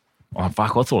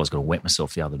thought I was going to wet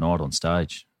myself the other night on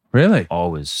stage. Really? I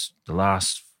was the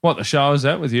last... What, the show was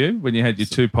that with you when you had your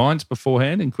 2 pints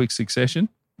beforehand in quick succession?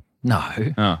 No.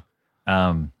 Oh.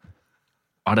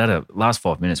 I'd had last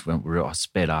 5 minutes when I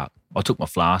sped up. I took my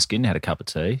flask in, had a cup of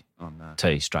tea. Oh, no.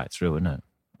 Tea straight through, isn't it?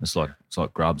 It's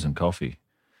like grubs and coffee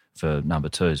for number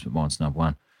 2s, but mine's number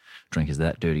 1. Drink is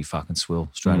that dirty fucking swill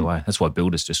straight away. That's why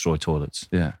builders destroy toilets.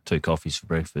 Yeah. 2 coffees for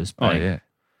breakfast. Oh,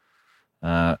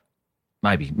 yeah.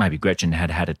 Maybe Gretchen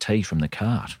had a tea from the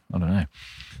cart. I don't know.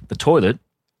 The toilet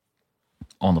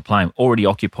on the plane already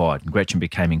occupied, and Gretchen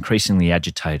became increasingly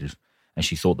agitated, and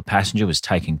she thought the passenger was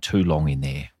taking too long in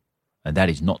there, and that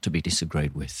is not to be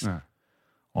disagreed with. No.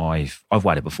 I've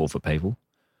waited before for people,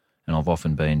 and I've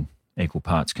often been equal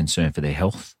parts concerned for their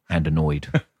health and annoyed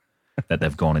that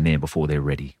they've gone in there before they're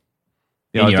ready.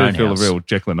 Yeah, I do feel a real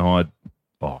Jekyll and Hyde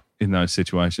in those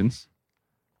situations.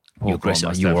 You're aggressive.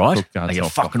 Are you all right? Are you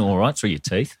fucking all right through your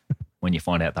teeth? When you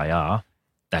find out they are,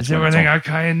 that's is everything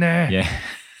okay in there? Yeah.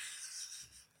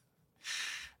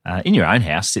 In your own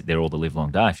house, sit there all the live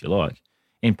long day if you like.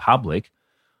 In public,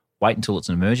 wait until it's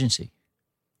an emergency.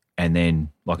 And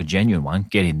then, like a genuine one,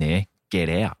 get in there, get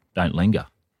out. Don't linger.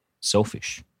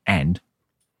 Selfish and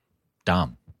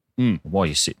dumb. While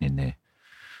you're sitting in there.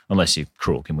 Unless you're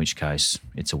crook, in which case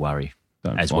it's a worry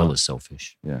well as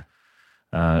selfish.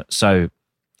 Yeah. So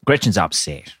Gretchen's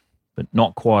upset, but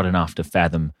not quite enough to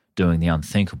fathom doing the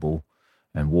unthinkable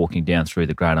and walking down through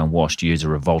the great unwashed to use a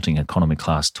revolting economy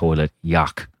class toilet.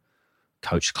 Yuck.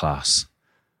 Coach class.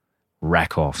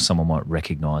 Rack off. Someone might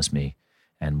recognise me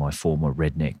and my former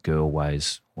redneck girl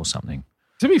ways or something.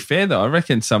 To be fair, though, I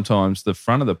reckon sometimes the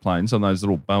front of the planes on those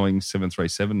little Boeing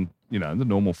 737, the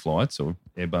normal flights or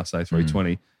Airbus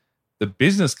A320, the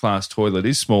business class toilet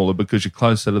is smaller because you're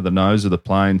closer to the nose of the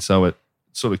plane, so it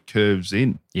sort of curves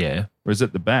in. Yeah. Whereas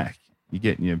at the back, you're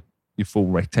getting your full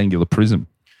rectangular prism.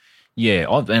 Yeah,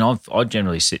 I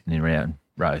generally sit in around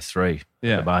row 3 at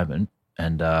the moment,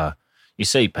 and you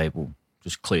see people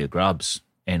just clear grubs,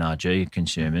 NRG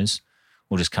consumers,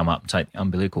 will just come up and take the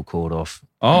umbilical cord off.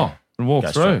 Oh, and walk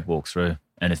through. Walk through.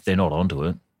 And if they're not onto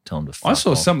it, tell them to fuck I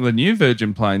saw off. some of the new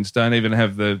Virgin planes don't even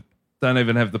have the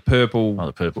purple. Oh,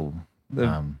 the purple.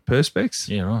 Perspex.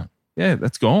 Yeah, right. Yeah,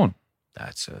 that's gone.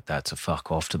 That's a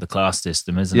fuck off to the class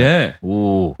system, isn't it? Yeah.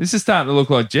 Ooh. This is starting to look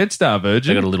like Jetstar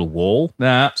Virgin. They got a little wall.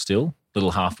 Nah. Still?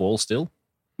 Little half wall still?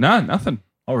 No, nothing.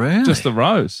 Oh, really? Just the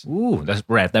rows. Ooh,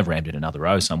 they've rammed in another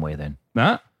row somewhere then.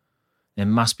 Nah. There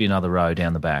must be another row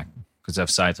down the back because they've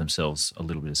saved themselves a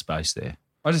little bit of space there.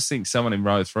 I just think someone in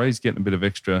row 3 is getting a bit of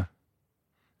extra.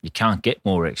 You can't get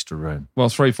more extra room. Well,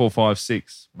 3, 4, 5,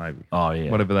 6, maybe. Oh, yeah.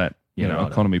 Whatever that,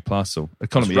 economy plus or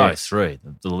economy row X. 3,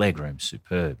 the leg room's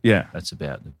superb. Yeah. That's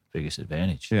about the biggest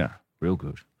advantage. Yeah. Real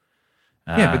good.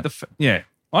 Yeah, but I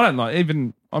don't like,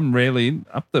 even, I'm rarely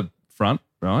up the front,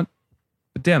 right?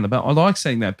 But down the back, I like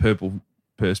seeing that purple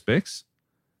Perspex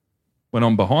when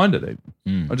I'm behind it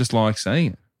even. I just like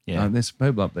seeing it. Yeah. There's some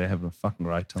people up there having a fucking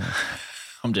great time.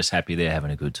 I'm just happy they're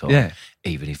having a good time. Yeah.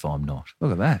 Even if I'm not.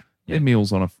 Look at that. Their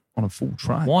meals on a full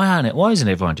tray. Why isn't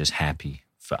everyone just happy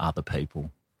for other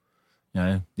people?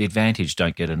 The advantage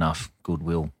don't get enough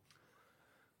goodwill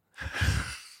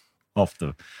off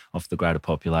the greater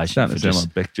population. Starting to sound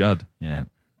like Beck Judd. Yeah.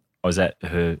 Oh, is that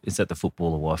the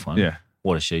footballer wife one? Yeah.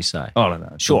 What does she say? I don't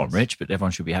know. Sure, I'm rich, but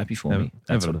everyone should be happy for me.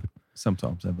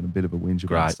 Sometimes having a bit of a whinge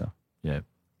about stuff. Yeah.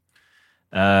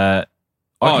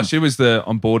 She was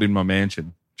on board in my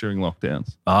mansion during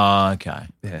lockdowns. Oh, okay.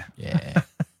 Yeah. Yeah.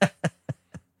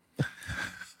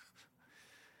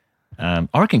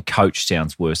 I reckon coach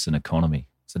sounds worse than economy.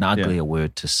 It's an uglier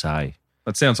word to say.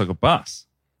 That sounds like a bus.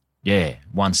 Yeah,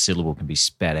 one syllable can be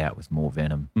spat out with more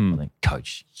venom. I think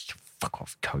coach, fuck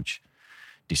off, coach.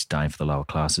 Disdain for the lower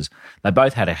classes. They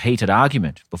both had a heated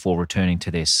argument before returning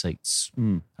to their seats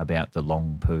about the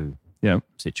long poo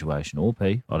situation. Or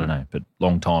pee, I don't know, but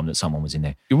long time that someone was in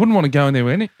there. You wouldn't want to go in there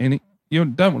with any. You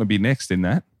don't want to be next in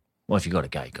that. Well, if you got to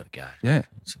go, you got to go. Yeah.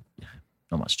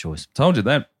 Not much choice. Told you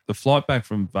that. The flight back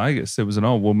from Vegas, there was an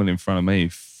old woman in front of me who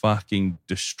fucking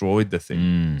destroyed the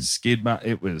thing. Skid mark.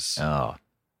 It was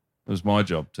my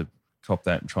job to cop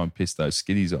that and try and piss those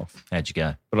skiddies off. How'd you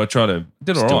go? But I did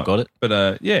all right. Still got it? But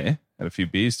had a few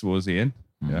beers towards the end.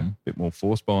 A bit more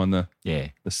force behind the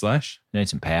slash. You need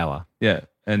some power. Yeah.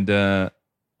 And I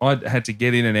had to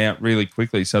get in and out really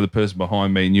quickly so the person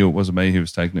behind me knew it wasn't me who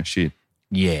was taking a shit.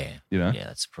 Yeah. You know? Yeah,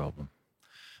 that's the problem.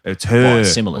 It's her. Quite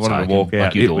similar I wanted token. to walk out.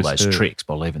 Like you do all It was those her. tricks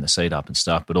by leaving the seat up and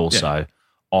stuff, but also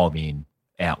I'm in,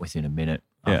 out within a minute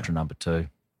after number 2.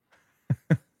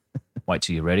 Wait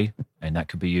till you're ready, and that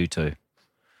could be you too.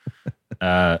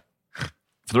 For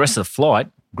the rest of the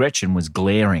flight, Gretchen was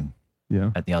glaring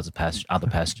at the other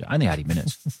passenger. Only 80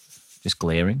 minutes. Just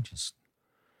glaring.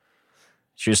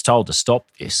 She was told to stop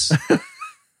this.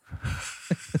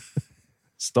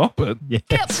 Stop it? Yeah.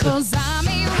 Cause I'm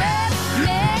a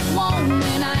redneck woman,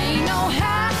 I ain't no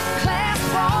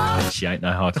high-class broad. She ain't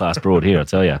no high-class broad here, I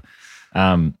tell you.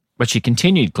 But she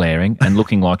continued glaring and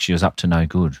looking like she was up to no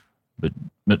good, but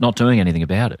not doing anything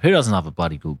about it. Who doesn't love a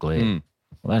bloody good glare?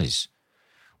 Well, that is...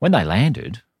 When they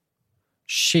landed,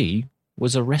 she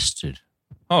was arrested.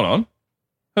 Hold on.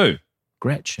 Who?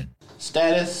 Gretchen.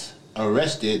 Status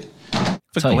arrested.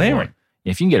 For glaring?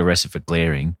 If you can get arrested for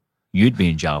glaring, you'd be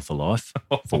in jail for life,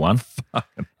 for one,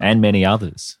 and many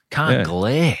others. Can't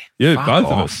glare. Yeah, Fuck both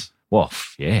off. of us. Well,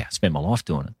 yeah, I spent my life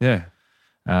doing it.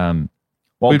 Yeah.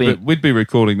 We'd be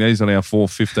recording these on our 4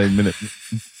 15-minute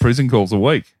prison calls a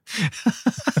week.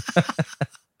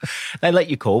 They let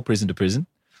you call prison to prison.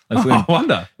 Like I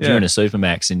wonder. If you're in a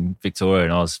Supermax in Victoria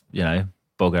and I was,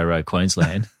 Boggo Road,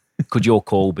 Queensland, could your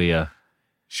call be a...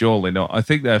 Surely not. I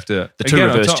think they have to... The two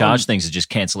reverse charge things are just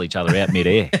cancel each other out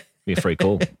mid-air. Be a free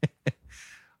call.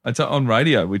 On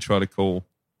radio, we try to call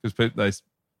because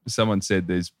someone said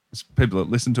there's people that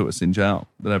listen to us in jail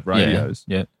that have radios.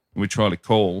 Yeah. And we try to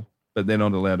call, but they're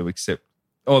not allowed to accept.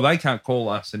 They can't call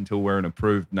us until we're an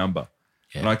approved number.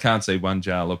 Yeah. And I can't see one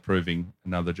jail approving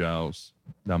another jail's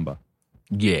number.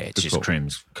 Yeah, it's just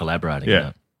crims collaborating. Yeah. Isn't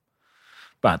it?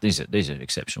 But these are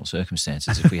exceptional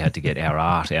circumstances. If we had to get our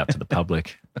art out to the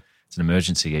public, it's an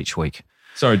emergency each week.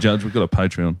 Sorry, Judge, we've got a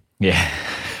Patreon. Yeah.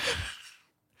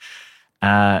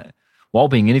 While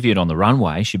being interviewed on the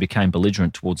runway, she became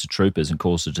belligerent towards the troopers and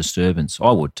caused a disturbance.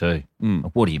 I would too.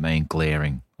 Like, what do you mean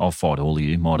glaring? I'll fight all of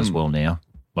you. Might as well now.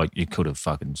 Like, you could have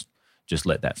fucking just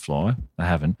let that fly. They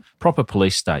haven't. Proper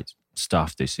police state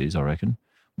stuff this is, I reckon.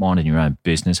 Minding your own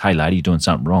business. Hey, lady, you're doing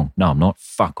something wrong. No, I'm not.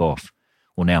 Fuck off.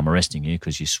 Well, now I'm arresting you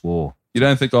because you swore. You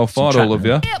don't think I'll fight all of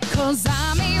you? Cause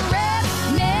I'm a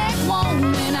redneck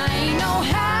woman, I ain't no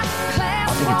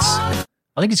high-class broad.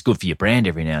 I think it's good for your brand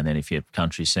every now and then if your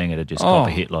country's singer to just cop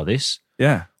a hit like this.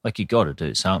 Yeah. Like, you got to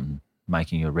do something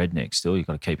making you a redneck still. You've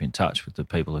got to keep in touch with the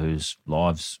people whose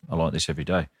lives are like this every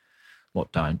day.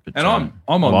 What don't. But, and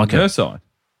I'm on her side.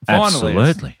 Finally,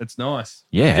 absolutely. It's nice.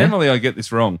 Yeah. Generally, I get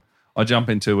this wrong. I jump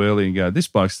in too early and go, this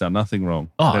bloke's done nothing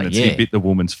wrong. Oh, He bit the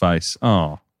woman's face.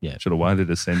 Oh, yeah. Should have waited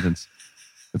a sentence.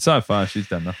 But so far, she's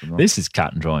done nothing wrong. This is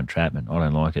cut and dry entrapment. I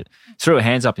don't like it. Threw her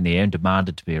hands up in the air and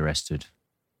demanded to be arrested.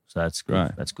 So that's good.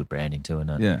 Right. That's good branding too, isn't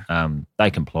it? Yeah. They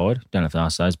complied. Don't have to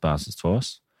ask those bastards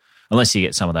twice. Unless you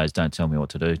get some of those don't tell me what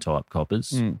to do type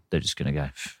coppers. They're just going to go,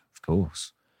 of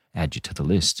course, add you to the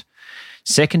list.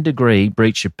 2nd degree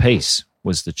breach of peace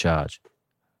was the charge.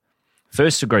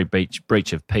 1st degree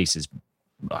breach of peace is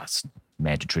it's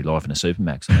mandatory life in a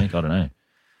Supermax, I think. I don't know.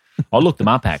 I looked them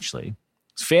up, actually.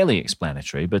 It's fairly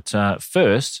explanatory, but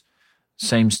first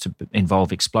seems to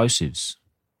involve explosives.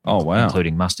 Oh, wow.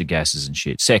 Including mustard gases and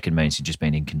shit. 2nd means you've just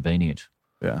been inconvenient.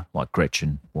 Yeah. Like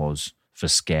Gretchen was for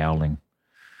scowling.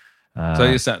 So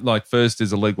you're saying, like, 1st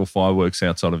is illegal fireworks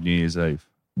outside of New Year's Eve?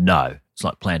 No. It's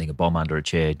like planting a bomb under a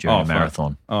chair during a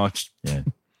marathon. Yeah.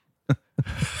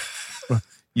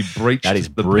 You breached that is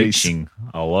the breaching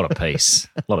peace. a lot of peace.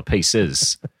 A lot of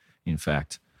pieces, in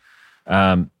fact.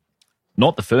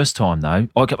 Not the first time, though.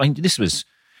 I mean, this was...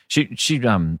 She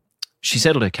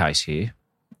settled her case here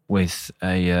with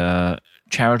a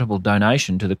charitable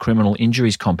donation to the Criminal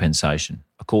Injuries Compensation,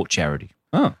 a court charity.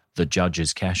 Oh. The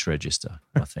Judge's Cash Register,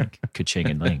 I think. Ka-ching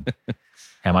and ling.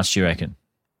 How much do you reckon?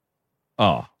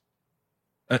 Oh.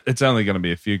 It's only going to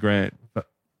be a few grand. But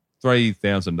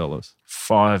 $3,000.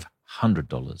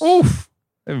 $500. Oof.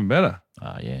 Even better.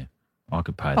 Yeah. I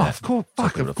could pay Oh, that. of course.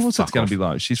 Fuck, Of course it's going to be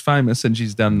low. She's famous and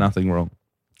she's done nothing wrong.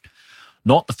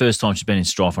 Not the first time she's been in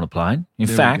strife on a plane. In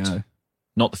There we fact, go.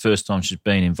 not the first time she's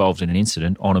been involved in an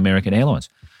incident on American Airlines.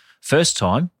 First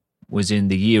time was in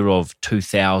the year of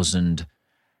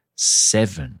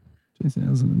 2007.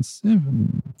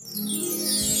 2007.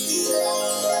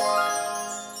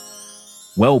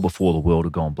 Well before the world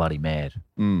had gone bloody mad.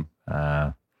 Mm.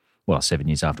 7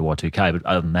 years after Y2K, but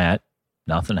other than that,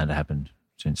 nothing had happened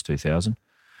since 2000.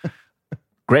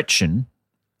 Gretchen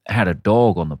had a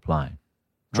dog on the plane.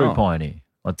 True pioneer.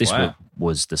 Like this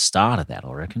was the start of that,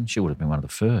 I reckon. She would have been one of the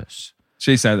first.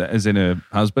 She said that as in her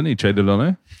husband, he cheated on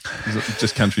her. Is it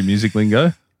just country music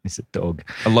lingo? It's a dog.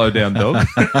 A low-down dog.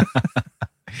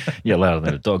 Yeah, louder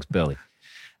than a dog's belly.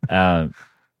 No,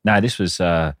 this was...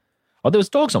 there was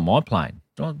dogs on my plane.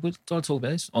 Did I talk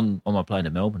about this? On my plane to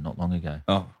Melbourne not long ago.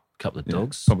 Oh. A couple of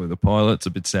dogs. Probably the pilot's a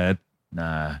bit sad.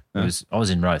 No. I was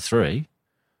in row 3. And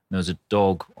there was a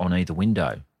dog on either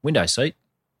window. Window seat.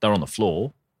 They were on the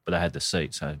floor, but they had the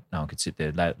seat, so no one could sit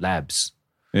there. Labs.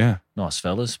 Yeah. Nice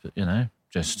fellas, but,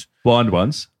 just... Blind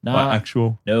ones? No. Like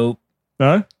actual? Nope.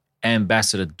 No?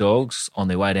 Ambassador dogs on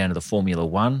their way down to the Formula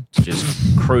One to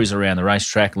just cruise around the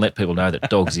racetrack and let people know that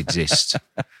dogs exist.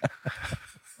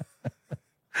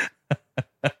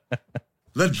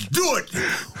 Let's do it!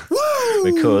 Woo!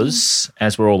 Because,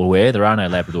 as we're all aware, there are no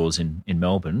Labradors in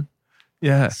Melbourne.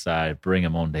 Yeah. So bring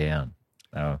them on down.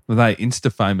 Were they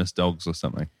Insta-famous dogs or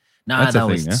something? No, That's that a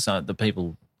was thing, yeah? so the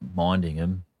people minding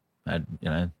them had,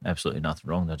 absolutely nothing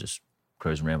wrong. They're just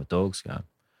cruising around with dogs.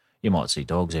 You might see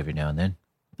dogs every now and then.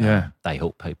 Yeah. They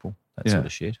help people, that Yeah. sort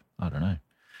of shit. I don't know.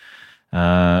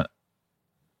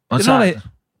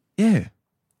 Yeah.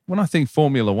 When I think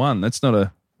Formula One, that's not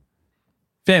a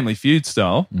Family Feud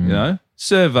style,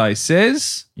 Survey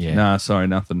says. Yeah. Nah, sorry,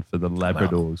 nothing for the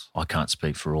Labradors. Well, I can't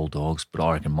speak for all dogs, but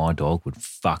I reckon my dog would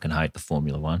fucking hate the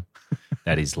Formula One.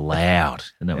 That is loud.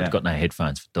 And Yeah. we've got no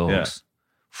headphones for dogs.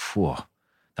 Phew,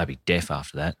 they'd be deaf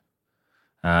after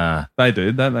that. They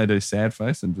do, don't they? Do sad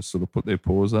face and just sort of put their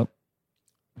paws up.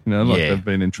 They've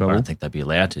been in I trouble. don't think they'd be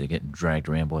allowed to. They're getting dragged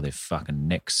around by their fucking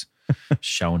necks,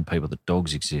 showing people that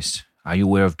dogs exist. Are you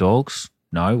aware of dogs?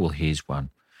 No? Well, here's one.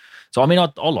 So, I mean, I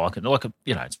like it.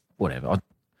 It's whatever.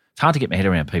 It's hard to get my head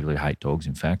around people who hate dogs,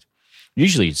 in fact.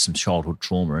 Usually it's some childhood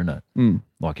trauma, isn't it? Mm.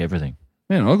 Like everything.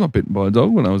 Man, I got bitten by a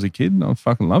dog when I was a kid and I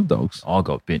fucking love dogs. I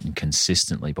got bitten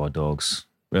consistently by dogs.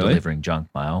 Really? Delivering junk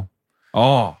mail.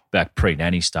 Oh. Back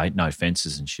pre-nanny state, no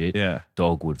fences and shit. Yeah.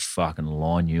 Dog would fucking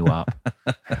line you up.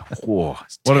 Whoa,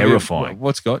 it's What have you- terrifying.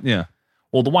 what's gotten you?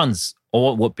 Well, the ones,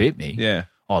 what bit me? Yeah.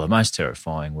 Oh, the most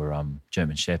terrifying were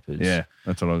German Shepherds. Yeah,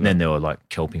 that's what I got. And then there were like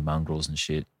Kelpie mongrels and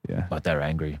shit. Yeah. Like they were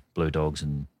angry. Blue dogs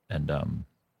and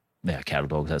cattle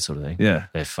dogs, that sort of thing. Yeah.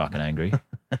 They're fucking angry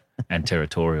and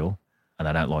territorial, and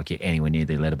they don't like you anywhere near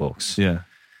their letterbox. Yeah.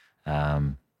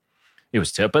 It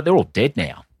was terrible, but they're all dead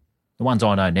now. The ones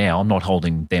I know now, I'm not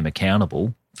holding them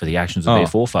accountable for the actions of their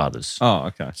forefathers. Oh,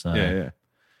 okay. So, yeah.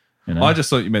 You I just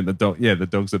thought you meant the dog. Yeah, the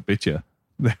dogs that bit you.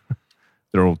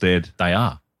 They're all dead. They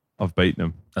are. I've beaten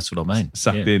them. That's what I mean.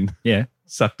 Sucked in. Yeah.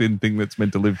 Sucked in thing that's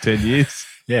meant to live 10 years.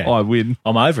 Yeah. I win.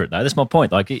 I'm over it, though. That's my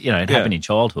point. Like, it happened in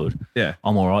childhood. Yeah.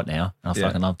 I'm all right now, and I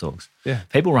fucking love dogs. Yeah.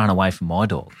 People run away from my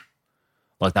dog.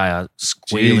 Like, they are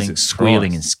squealing Jesus and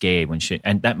Christ. scared when she...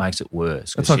 And that makes it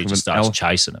worse That's because like she an just starts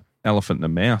chasing them. Elephant and a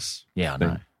mouse. Yeah, I thing.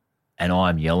 know. And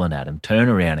I'm yelling at him, turn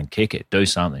around and kick it, do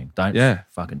something. Don't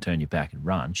fucking turn your back and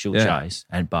run. She'll chase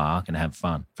and bark and have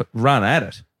fun. Run at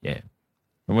it. Yeah.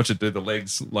 And watch it do the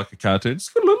legs like a cartoon.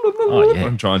 Oh, yeah.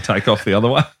 And try and take off the other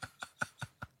one.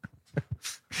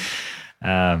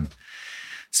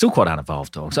 Still quite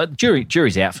unevolved dogs. So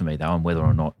jury's out for me, though, on whether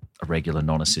or not a regular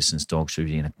non-assistance dog should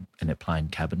be in a plane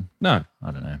cabin. No.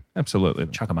 I don't know. Absolutely.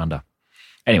 Chuck them under.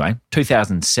 Anyway,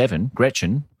 2007,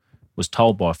 Gretchen was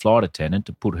told by a flight attendant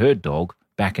to put her dog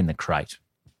back in the crate.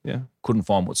 Yeah. Couldn't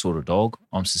find what sort of dog.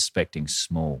 I'm suspecting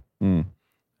small. Mm.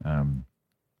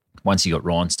 Once you got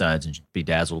rhinestones and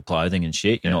bedazzled clothing and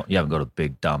shit, you haven't got a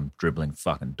big, dumb, dribbling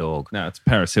fucking dog. No, it's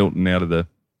Paris Hilton out of the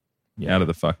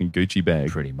fucking Gucci bag.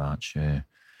 Pretty much, yeah.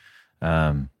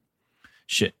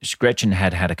 Gretchen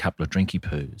had a couple of drinky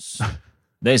poos.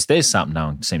 There's something no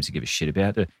one seems to give a shit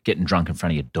about. Getting drunk in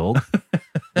front of your dog.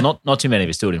 Not too many of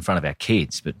us do it in front of our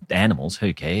kids, but animals,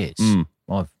 who cares? Mm.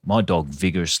 My dog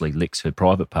vigorously licks her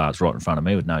private parts right in front of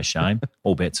me with no shame.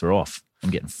 All bets are off. I'm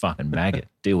getting fucking maggot.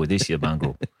 Deal with this, you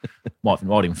mongrel. Might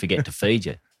even forget to feed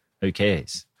you. Who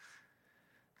cares?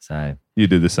 So You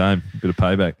do the same. A bit of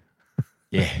payback.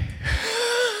 Yeah.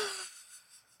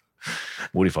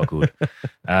 Would if I could.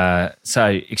 So,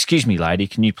 excuse me, lady,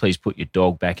 can you please put your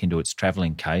dog back into its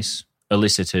travelling case?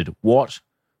 Elicited what?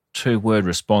 2-word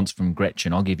response from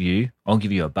Gretchen. I'll give you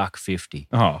 $1.50.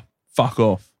 Oh, fuck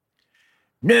off.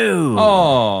 No.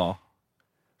 Oh.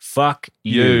 Fuck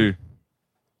you.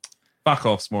 Fuck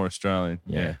off's more Australian.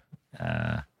 Yeah.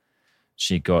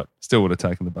 She got... Still would have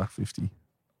taken the $1.50.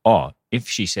 Oh, if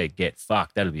she said get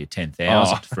fucked, that'd be a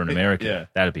 10,000 for an American. Yeah.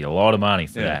 That'd be a lot of money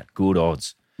for that. Good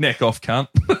odds. Neck off, cunt.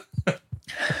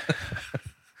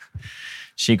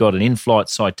 She got an in-flight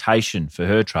citation for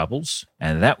her troubles,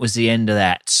 and that was the end of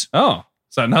that. Oh,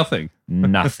 so nothing.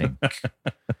 Nothing.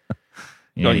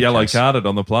 Got yellow carded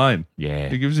on the plane. Yeah.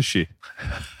 Who gives a shit?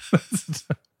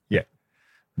 Yeah.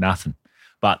 Nothing.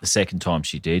 But the second time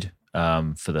she did,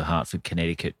 for the Hartford,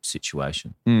 Connecticut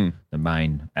situation, the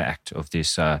main act of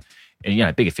this,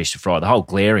 bigger fish to fry, the whole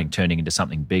glaring turning into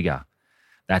something bigger,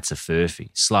 that's a furphy.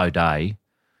 Slow day,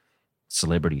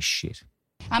 celebrity shit.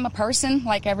 I'm a person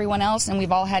like everyone else, and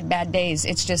we've all had bad days.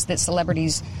 It's just that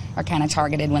celebrities are kind of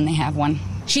targeted when they have one.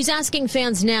 She's asking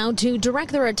fans now to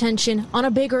direct their attention on a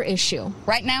bigger issue.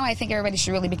 Right now, I think everybody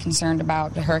should really be concerned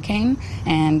about the hurricane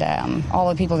and all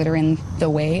the people that are in the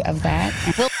way of that.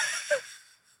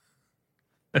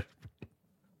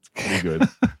 Pretty good.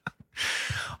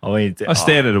 I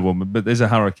stared at a woman, but there's a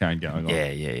hurricane going on.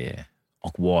 Yeah.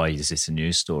 Like, why is this a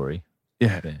news story?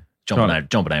 Yeah. John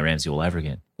Benet Ramsey all over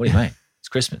again. What do you mean? It's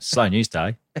Christmas. Slow news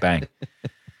day. Bang.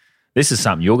 This is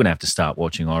something you're going to have to start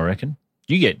watching, I reckon.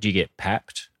 Do you get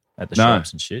papped at the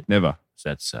shops and shit? Never. So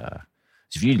that's so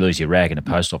if you lose your rag in a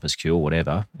post office queue or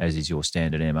whatever, as is your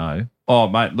standard MO. Oh,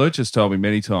 mate, Luch has told me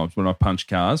many times when I punch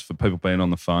cars for people being on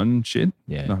the phone and shit.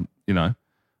 Yeah.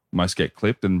 Almost get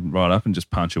clipped and right up and just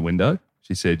punch a window.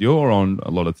 She said, you're on a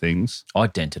lot of things. I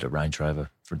dented a Range Rover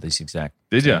for this exact.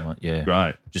 Did you? Yeah.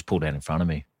 Great. Just pulled out in front of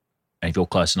me. And if you're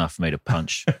close enough for me to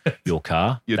punch your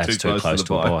car, that's too close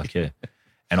to a bike. Yeah.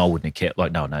 And I wouldn't have kept,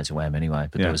 like, no one knows who I am anyway,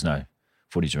 but there was no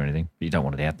footage or anything. But you don't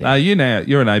want it out there.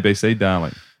 You're an ABC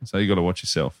darling, so you got to watch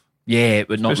yourself. Yeah,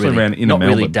 but not Especially really, around inner not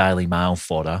really Melbourne. Daily Mail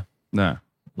fodder. No.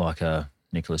 Like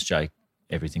Nicholas J.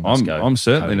 Everything must go. I'm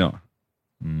certainly not.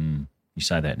 You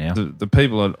say that now. The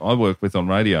people that I work with on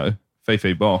radio,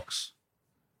 Fifi Box,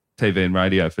 TV and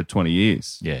radio for 20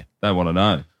 years. Yeah. They want to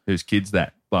know whose kid's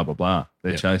that, blah, blah, blah.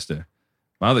 They chased her.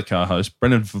 My other co-host,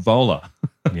 Brendan Favola.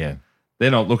 Yeah.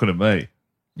 They're not looking at me.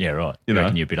 Yeah, right. You know?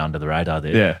 Reckon you're a bit under the radar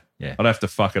there. Yeah. Yeah. I'd have to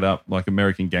fuck it up like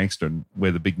American Gangster and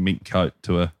wear the big mink coat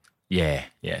to an Ed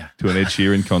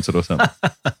Sheeran concert or something.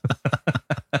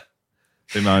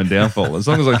 Be my own downfall. As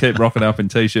long as I keep rocking up in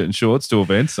T-shirt and shorts to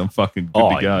events, I'm fucking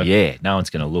good to go. Yeah. No one's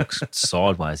going to look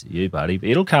sideways at you, buddy. But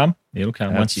it'll come.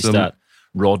 Once you start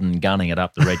rod and gunning it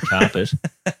up the red carpet,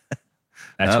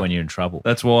 that's when you're in trouble.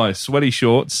 That's why sweaty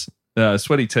shorts,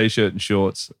 sweaty T-shirt and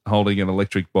shorts holding an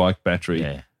electric bike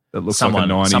battery that looks like a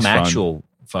 90s Some phone. actual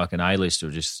fucking A-lister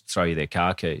will just throw you their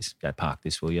car keys. Go park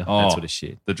this, will you? Oh, that sort of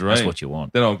shit. The dream. That's what you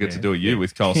want. Then I'll get to do you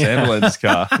with Cole Sandiland's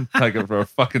car and take it for a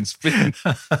fucking spin.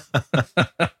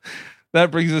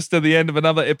 That brings us to the end of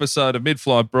another episode of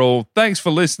Mid-Flight Brawl. Thanks for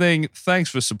listening. Thanks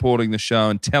for supporting the show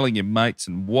and telling your mates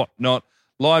and whatnot.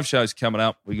 Live shows coming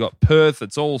up. We got Perth.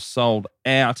 It's all sold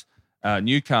out.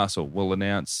 Newcastle will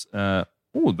announce...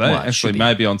 actually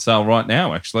may be on sale right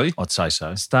now, actually. I'd say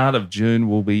so. Start of June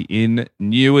will be in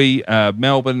Newey,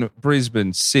 Melbourne,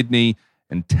 Brisbane, Sydney,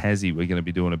 and Tassie. We're going to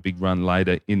be doing a big run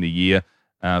later in the year.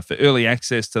 For early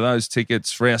access to those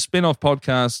tickets for our spin-off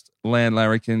podcast, Land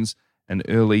Larrikins, and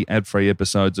early ad-free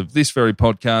episodes of this very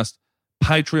podcast,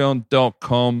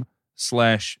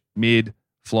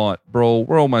 patreon.com/midflightbrawl.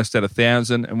 We're almost at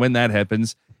 1,000, and when that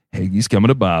happens... Heggy's coming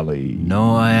to Bali.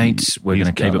 No, I ain't. We're going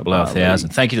to keep it below Bali. 1,000.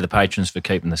 Thank you to the patrons for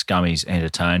keeping the scummies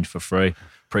entertained for free.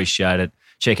 Appreciate it.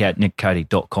 Check out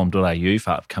nickcody.com.au for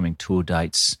upcoming tour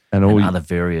dates and other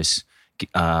various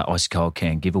ice cold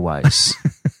can giveaways.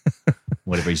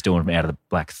 Whatever he's doing out of the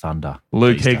Black Thunder.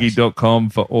 LukeHeggie.com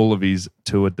for all of his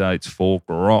tour dates for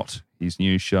Grot, his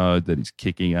new show that is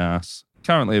kicking ass.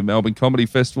 Currently at Melbourne Comedy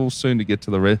Festival, soon to get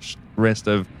to the rest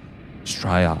of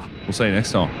Australia. We'll see you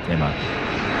next time. Yeah, mate.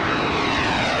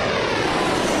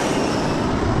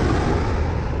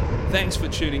 Thanks for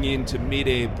tuning in to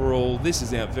Mid-Air Brawl. This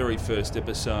is our very first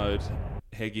episode.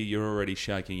 Heggie, you're already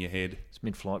shaking your head. It's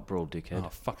Mid-Flight Brawl, dickhead. Oh,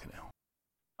 fucking hell.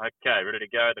 Okay, ready to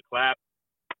go. The clap.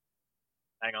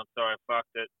 Hang on, sorry, I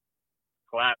fucked it.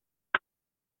 Clap.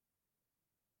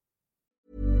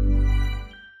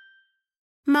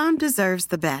 Mom deserves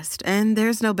the best, and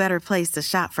there's no better place to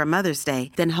shop for Mother's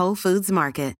Day than Whole Foods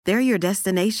Market. They're your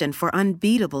destination for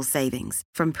unbeatable savings,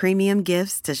 from premium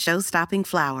gifts to show-stopping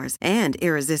flowers and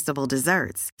irresistible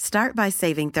desserts. Start by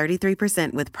saving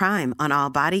 33% with Prime on all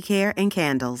body care and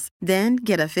candles. Then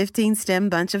get a 15-stem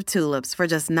bunch of tulips for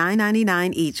just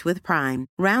 $9.99 each with Prime.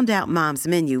 Round out Mom's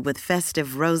menu with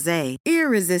festive rosé,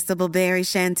 irresistible berry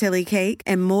chantilly cake,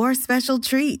 and more special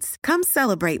treats. Come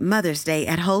celebrate Mother's Day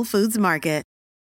at Whole Foods Market.